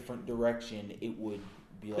a different direction, it would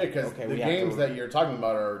be Yeah, like, because okay, the we have games to... that you're talking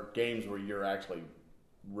about are games where you're actually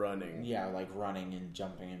running. Yeah, like running and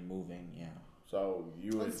jumping and moving, yeah. So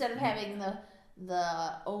you would, Instead of having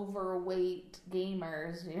the overweight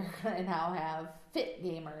gamers, you're gonna now have fit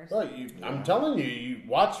gamers. Well, I'm telling you, you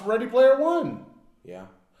watch Ready Player One. Yeah.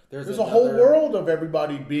 There's a whole world of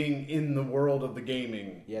everybody being in the world of the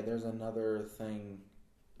gaming. Yeah, there's another thing.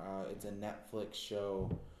 It's a Netflix show.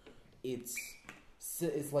 It's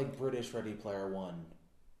like British Ready Player One,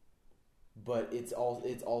 but it's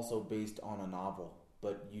also based on a novel.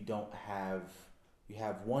 But you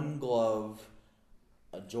have one glove,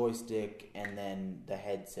 a joystick, and then the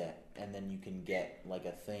headset, and then you can get like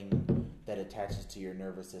a thing that attaches to your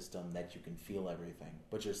nervous system that you can feel everything.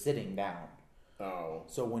 But you're sitting down. Oh,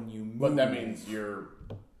 So when you move, but that means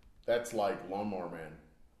that's like Lawnmower Man.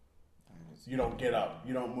 You don't get up.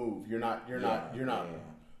 You don't move. You're not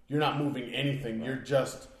moving anything. Right. You're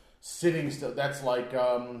just sitting still. That's like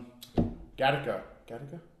Gattaca.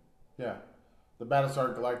 Gattaca? Yeah. The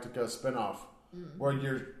Battlestar Galactica spinoff. Where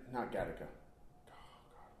you're not Gattaca. Oh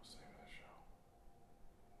God, what's the name of that show?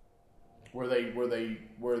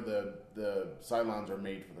 Where the Cylons are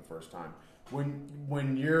made for the first time.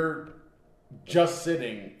 When you're just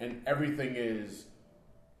sitting and everything is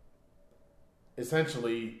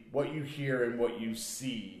essentially what you hear and what you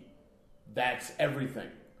see, that's everything.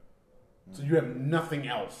 So you have nothing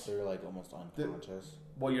else. So you're like almost unconscious.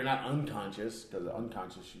 Well, you're not unconscious, because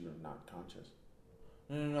unconscious you're not conscious.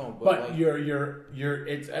 No. But like, you're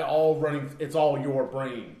it's all running. It's all your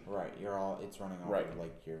brain. Right. It's running off of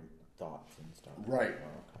like your thoughts and stuff. Right. Oh,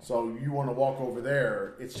 okay. So you want to walk over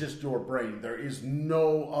there. It's just your brain. There is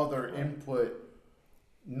no other input.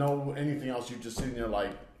 No anything else. You're just sitting there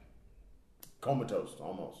like comatose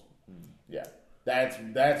almost. Yeah. That's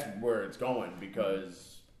where it's going,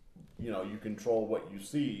 because you control what you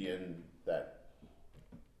see and that,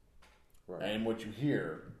 and what you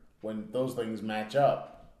hear. When those things match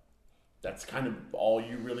up, that's kind of all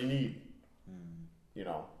you really need.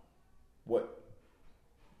 What?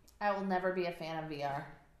 I will never be a fan of VR.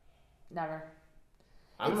 Never.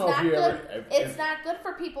 I don't know if you ever. It's not good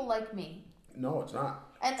for people like me. No, it's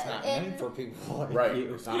not. And It's not meant for people like Right.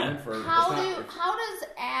 you. It's not meant for. How does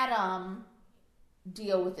Adam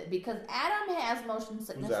deal with it? Because Adam has motion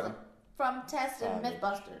sickness Who's Adam? from Test and Savage.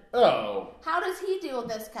 Mythbuster. Oh. How does he deal with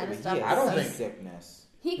this kind of stuff? I don't think- sickness.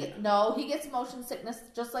 He gets motion sickness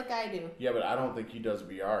just like I do. Yeah, but I don't think he does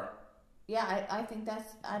VR. Yeah, I think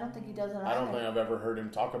I don't think he does it either. I don't think I've ever heard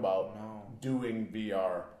him talk about doing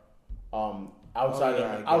VR. Outside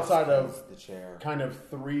of the chair. kind of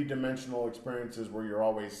 3-dimensional experiences where you're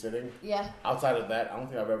always sitting. Yeah. Outside of that, I don't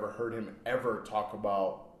think I've ever heard him ever talk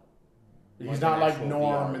about. He's Like not an like actual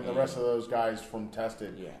Norm VR and the game. rest of those guys from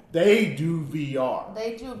Tested. Yeah. They do VR.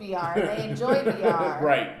 They do VR. They enjoy VR.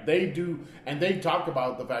 Right. They do. And they talk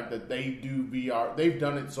about the fact that they do VR. They've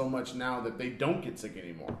done it so much now that they don't get sick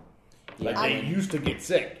anymore. Like they used to get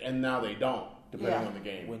sick, and now they don't, depending on the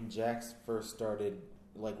game. When Jax first started,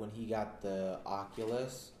 like when he got the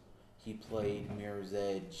Oculus, he played Mirror's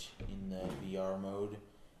Edge in the VR mode,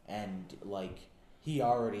 and like he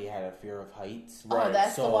already had a fear of heights. Oh,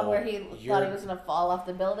 that's the So one where he thought he was going to fall off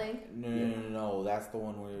the building? No. That's the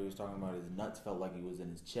one where he was talking about his nuts felt like he was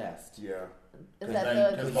in his chest. Yeah. Is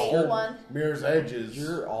that the cable one? Mirror's Edge is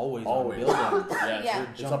You're always on always. buildings. Yes. Yeah.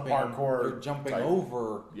 It's a parkour. You're jumping type.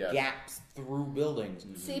 over Yes. gaps through buildings.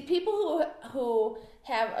 See, people who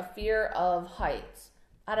have a fear of heights,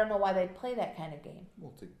 I don't know why they play that kind of game.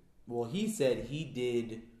 Well, he said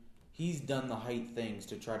he's done the height things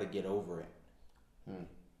to try to get over it.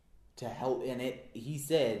 To help, and he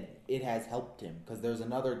said it has helped him, because there's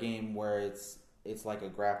another game where it's like a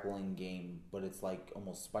grappling game, but it's like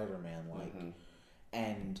almost Spider-Man like,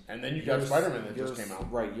 and then you got Spider-Man that just came out.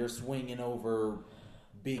 Right, you're swinging over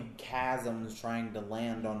big chasms trying to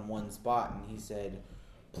land on one spot, and he said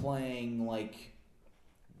playing like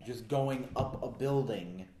just going up a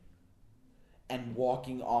building and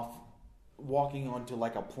walking onto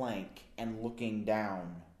like a plank and looking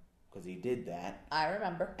down because he did that. I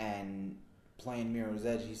remember. And playing Mirror's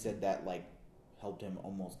Edge, he said that like helped him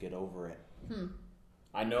almost get over it.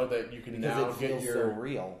 I know that you can Because now it feels so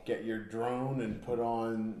real. Get your drone and put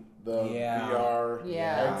on the Yeah. VR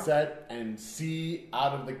Yeah. headset and see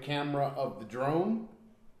out of the camera of the drone.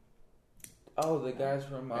 Oh, the guys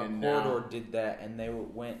from And Corridor now- did that, and they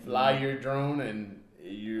went Fly your drone and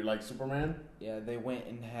you're like Superman. Yeah, they went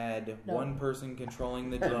and had No. one person controlling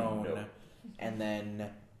the drone, No. and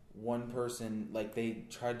then one person, like, they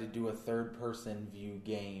tried to do a third-person view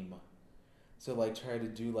game. So, like, try to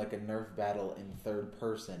do, like, a Nerf battle in third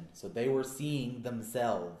person. So they were seeing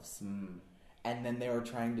themselves, and then they were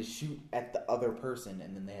trying to shoot at the other person,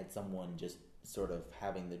 and then they had someone just sort of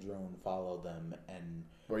having the drone follow them, and...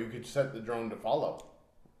 Or you could set the drone to follow.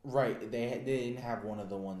 Right, they didn't have one of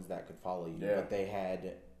the ones that could follow you, Yeah. but they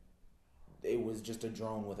had... It was just a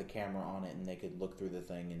drone with a camera on it, and they could look through the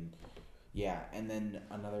thing, and... Yeah, and then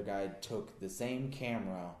another guy took the same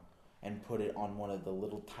camera and put it on one of the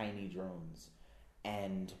little tiny drones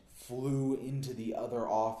and flew into the other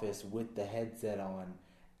office with the headset on,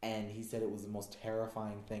 and he said it was the most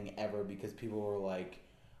terrifying thing ever because people were like,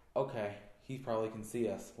 okay, he probably can see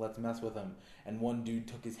us, let's mess with him. And one dude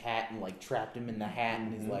took his hat and like trapped him in the hat,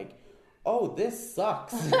 and he's like, oh, this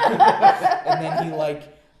sucks. And then he like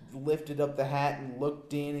lifted up the hat and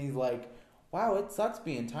looked in, and he's like, wow, it sucks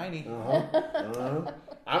being tiny. Welcome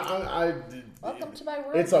to my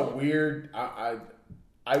world. It's a weird. I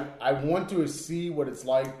want to see what it's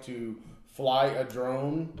like to fly a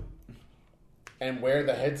drone and wear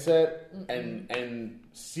the headset and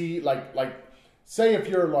see like say if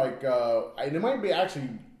you're like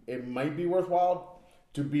and it might be worthwhile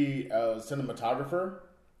to be a cinematographer.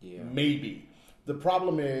 Yeah. Maybe. The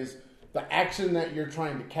problem is the action that you're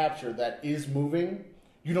trying to capture that is moving.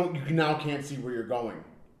 You now can't see where you're going.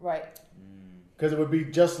 Right. Because it would be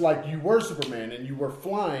just like you were Superman and you were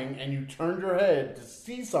flying and you turned your head to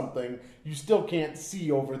see something, you still can't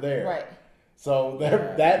see over there. Right. So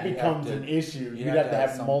that becomes an issue. You'd have to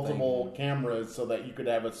have something. multiple cameras so that you could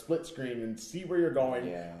have a split screen and see where you're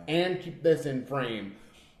going and keep this in frame.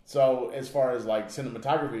 So as far as like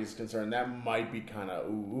cinematography is concerned, that might be kind of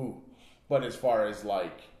ooh. But as far as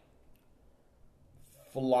like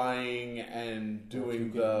flying and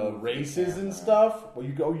doing the races and stuff, well,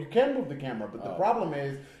 you can move the camera, but the problem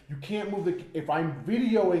is you can't move if I'm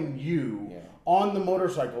videoing you on the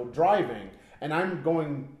motorcycle driving and I'm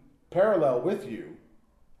going parallel with you,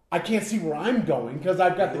 I can't see where I'm going because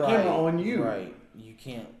I've got the camera on you. Right. You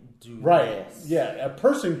can't do this. Yeah, a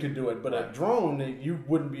person could do it, but a drone, you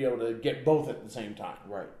wouldn't be able to get both at the same time.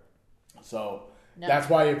 Right. So that's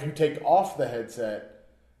why if you take off the headset,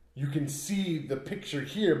 you can see the picture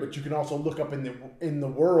here, but you can also look up in the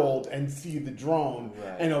world and see the drone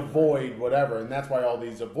and avoid whatever. And that's why all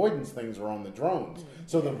these avoidance things are on the drones.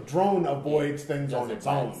 So the drone avoids things on its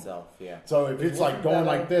own. So if it's like going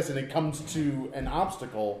like this and it comes to an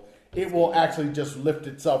obstacle, it will actually just lift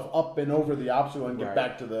itself up and over the obstacle and get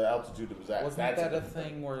back to the altitude it was at. Wasn't that a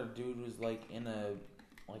thing where a dude was like in a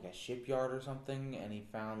shipyard or something, and he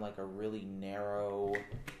found like a really narrow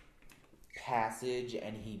passage,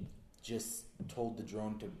 and he just told the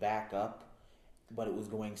drone to back up, but it was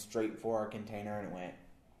going straight for a container, and it went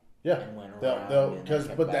and went around.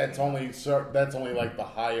 But that's only like the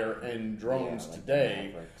higher end drones like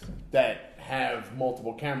today that have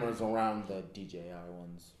multiple cameras around. The DJI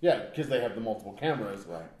ones. Yeah, because they have the multiple cameras.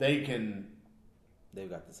 Right. They've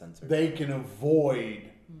got the sensors. They can avoid,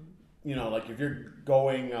 like if you're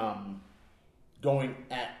going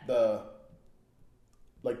at the,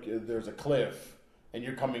 like there's a cliff and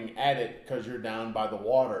you're coming at it because you're down by the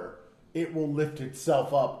water, it will lift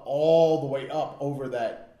itself up all the way up over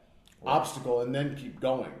that obstacle and then keep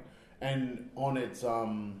going. And on its,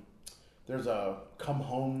 there's a come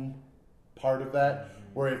home part of that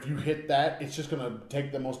where if you hit that, it's just going to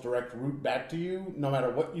take the most direct route back to you. No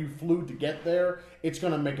matter what you flew to get there, it's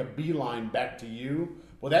going to make a beeline back to you.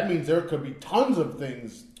 Well, that means there could be tons of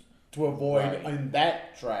things to avoid in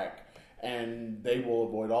that track, and they will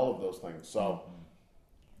avoid all of those things. So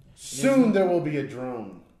soon there will be a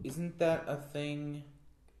drone. Isn't that a thing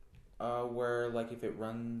where, like, if it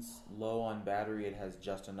runs low on battery, it has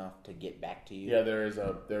just enough to get back to you? Yeah, there's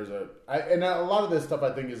a lot of this stuff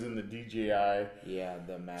I think is in the DJI. Yeah,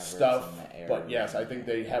 the Mavericks stuff. and the Air. But yes, I think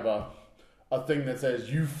they have a thing that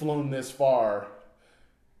says you've flown this far.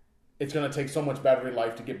 It's going to take so much battery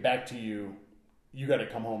life to get back to you. You got to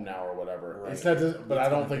come home now or whatever. Right. But I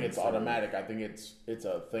don't think it's automatic. I think it's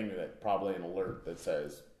a thing that probably an alert that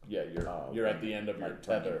says, yeah, you're at the end of your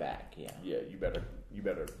tether. Back, yeah. Yeah, you better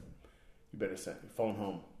phone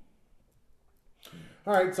home.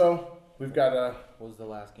 All right, so we've got What was the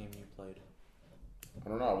last game you played? I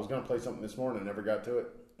don't know. I was gonna play something this morning, never got to it.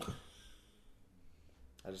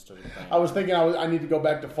 I just started playing. I was thinking I need to go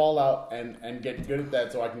back to Fallout and get good at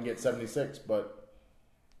that so I can get 76, but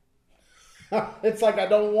it's like I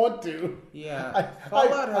don't want to. Yeah,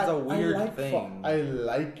 Fallout has a weird thing. I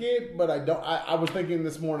like it, but I don't. I was thinking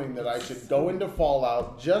this morning that I should go into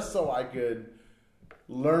Fallout just so I could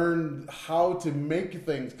learn how to make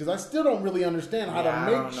things, because I still don't really understand how to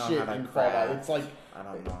make shit in Fallout. It's like I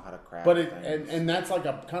don't know how to craft. But and that's like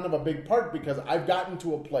a kind of a big part, because I've gotten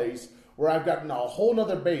to a place where I've gotten a whole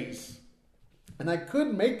nother base, and I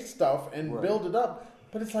could make stuff and build it up,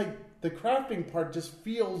 but it's like the crafting part just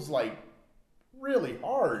feels like really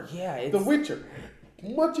hard. Yeah, it's... The Witcher,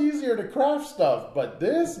 much easier to craft stuff, but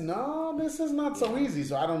this is not so easy.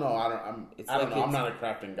 So I don't know. I don't know. I'm not a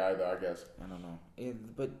crafting guy though, I guess. I don't know.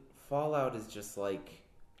 But Fallout is just like,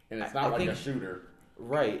 and it's not like a shooter,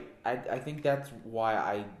 right? I think that's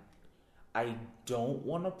why I don't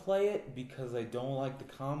want to play it, because I don't like the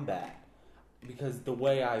combat. Because the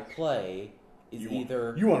way I play is you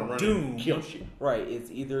either want to run Doom, in and kill shit. Right?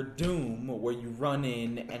 It's either Doom, where you run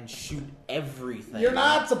in and shoot everything. You're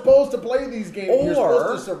not supposed to play these games. You're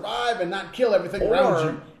supposed to survive and not kill everything around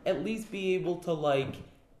you. At least be able to like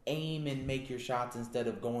aim and make your shots instead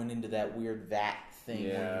of going into that weird vat thing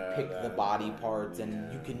where you pick the body parts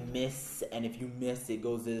and you can miss, and if you miss, it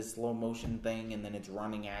goes to this slow motion thing, and then it's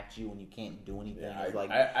running at you and you can't do anything. Yeah, it's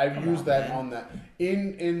like I've used that on that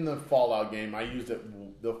in the Fallout game. I used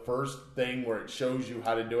it the first thing where it shows you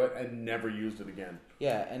how to do it, and never used it again.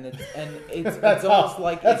 Yeah, and it's almost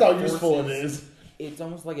like that's how useful it is. It's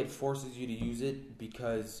almost like it forces you to use it,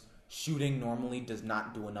 because shooting normally does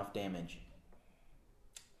not do enough damage.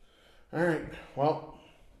 All right, well,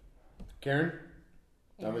 Karen.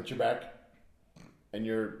 Now that you're back, and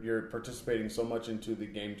you're participating so much into the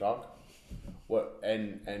game talk,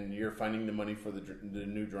 and you're finding the money for the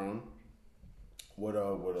new drone. What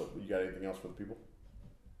you got anything else for the people?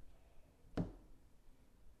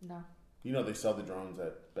 No. You know they sell the drones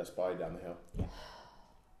at Best Buy down the hill. Yeah,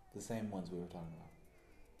 the same ones we were talking about.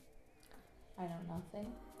 I know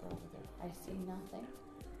nothing. They're over there. I see nothing.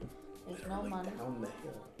 There's no money. Down the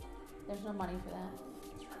hill. There's no money for that.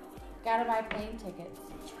 Gotta buy plane tickets.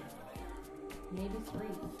 Maybe 3.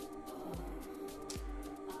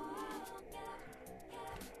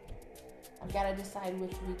 I've got to decide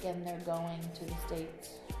which weekend they're going to the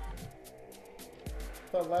States.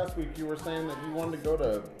 I thought last week you were saying that you wanted to go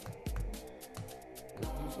to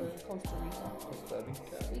Costa Rica.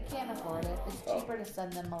 We can't afford it. It's cheaper to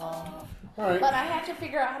send them alone. All right. But I have to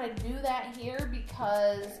figure out how to do that here,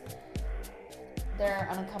 because they're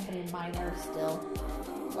unaccompanied minors still.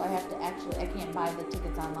 So I have to I can't buy the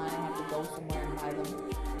tickets online. I have to go somewhere and buy them.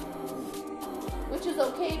 Which is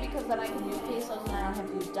okay, because then I can use pesos and I don't have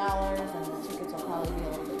to use dollars, and the tickets will probably be a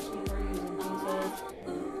little bit cheaper using pesos.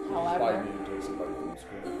 However, yeah.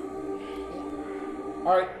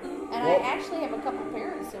 All right. And I actually have a couple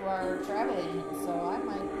parents who are traveling, so I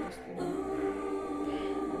might just,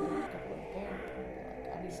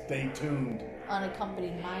 Stay tuned.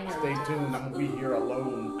 Unaccompanied minor. Stay tuned. I'm gonna be here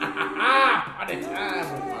alone. Party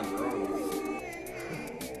time with my drone.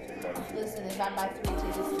 Listen, if I buy 3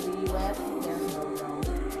 tickets to the U.S., there's no drone.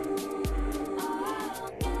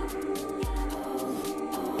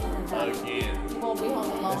 Again. You won't be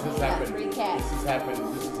home alone. This You has got 3 cats. This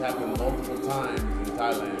has happened multiple times in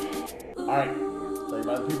Thailand. All right. Tell you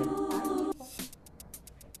about the people.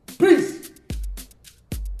 Peace.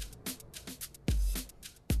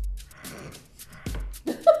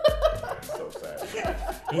 So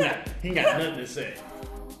sad. He ain't got nothing to say.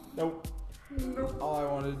 Nope. All I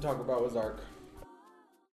wanted to talk about was Ark.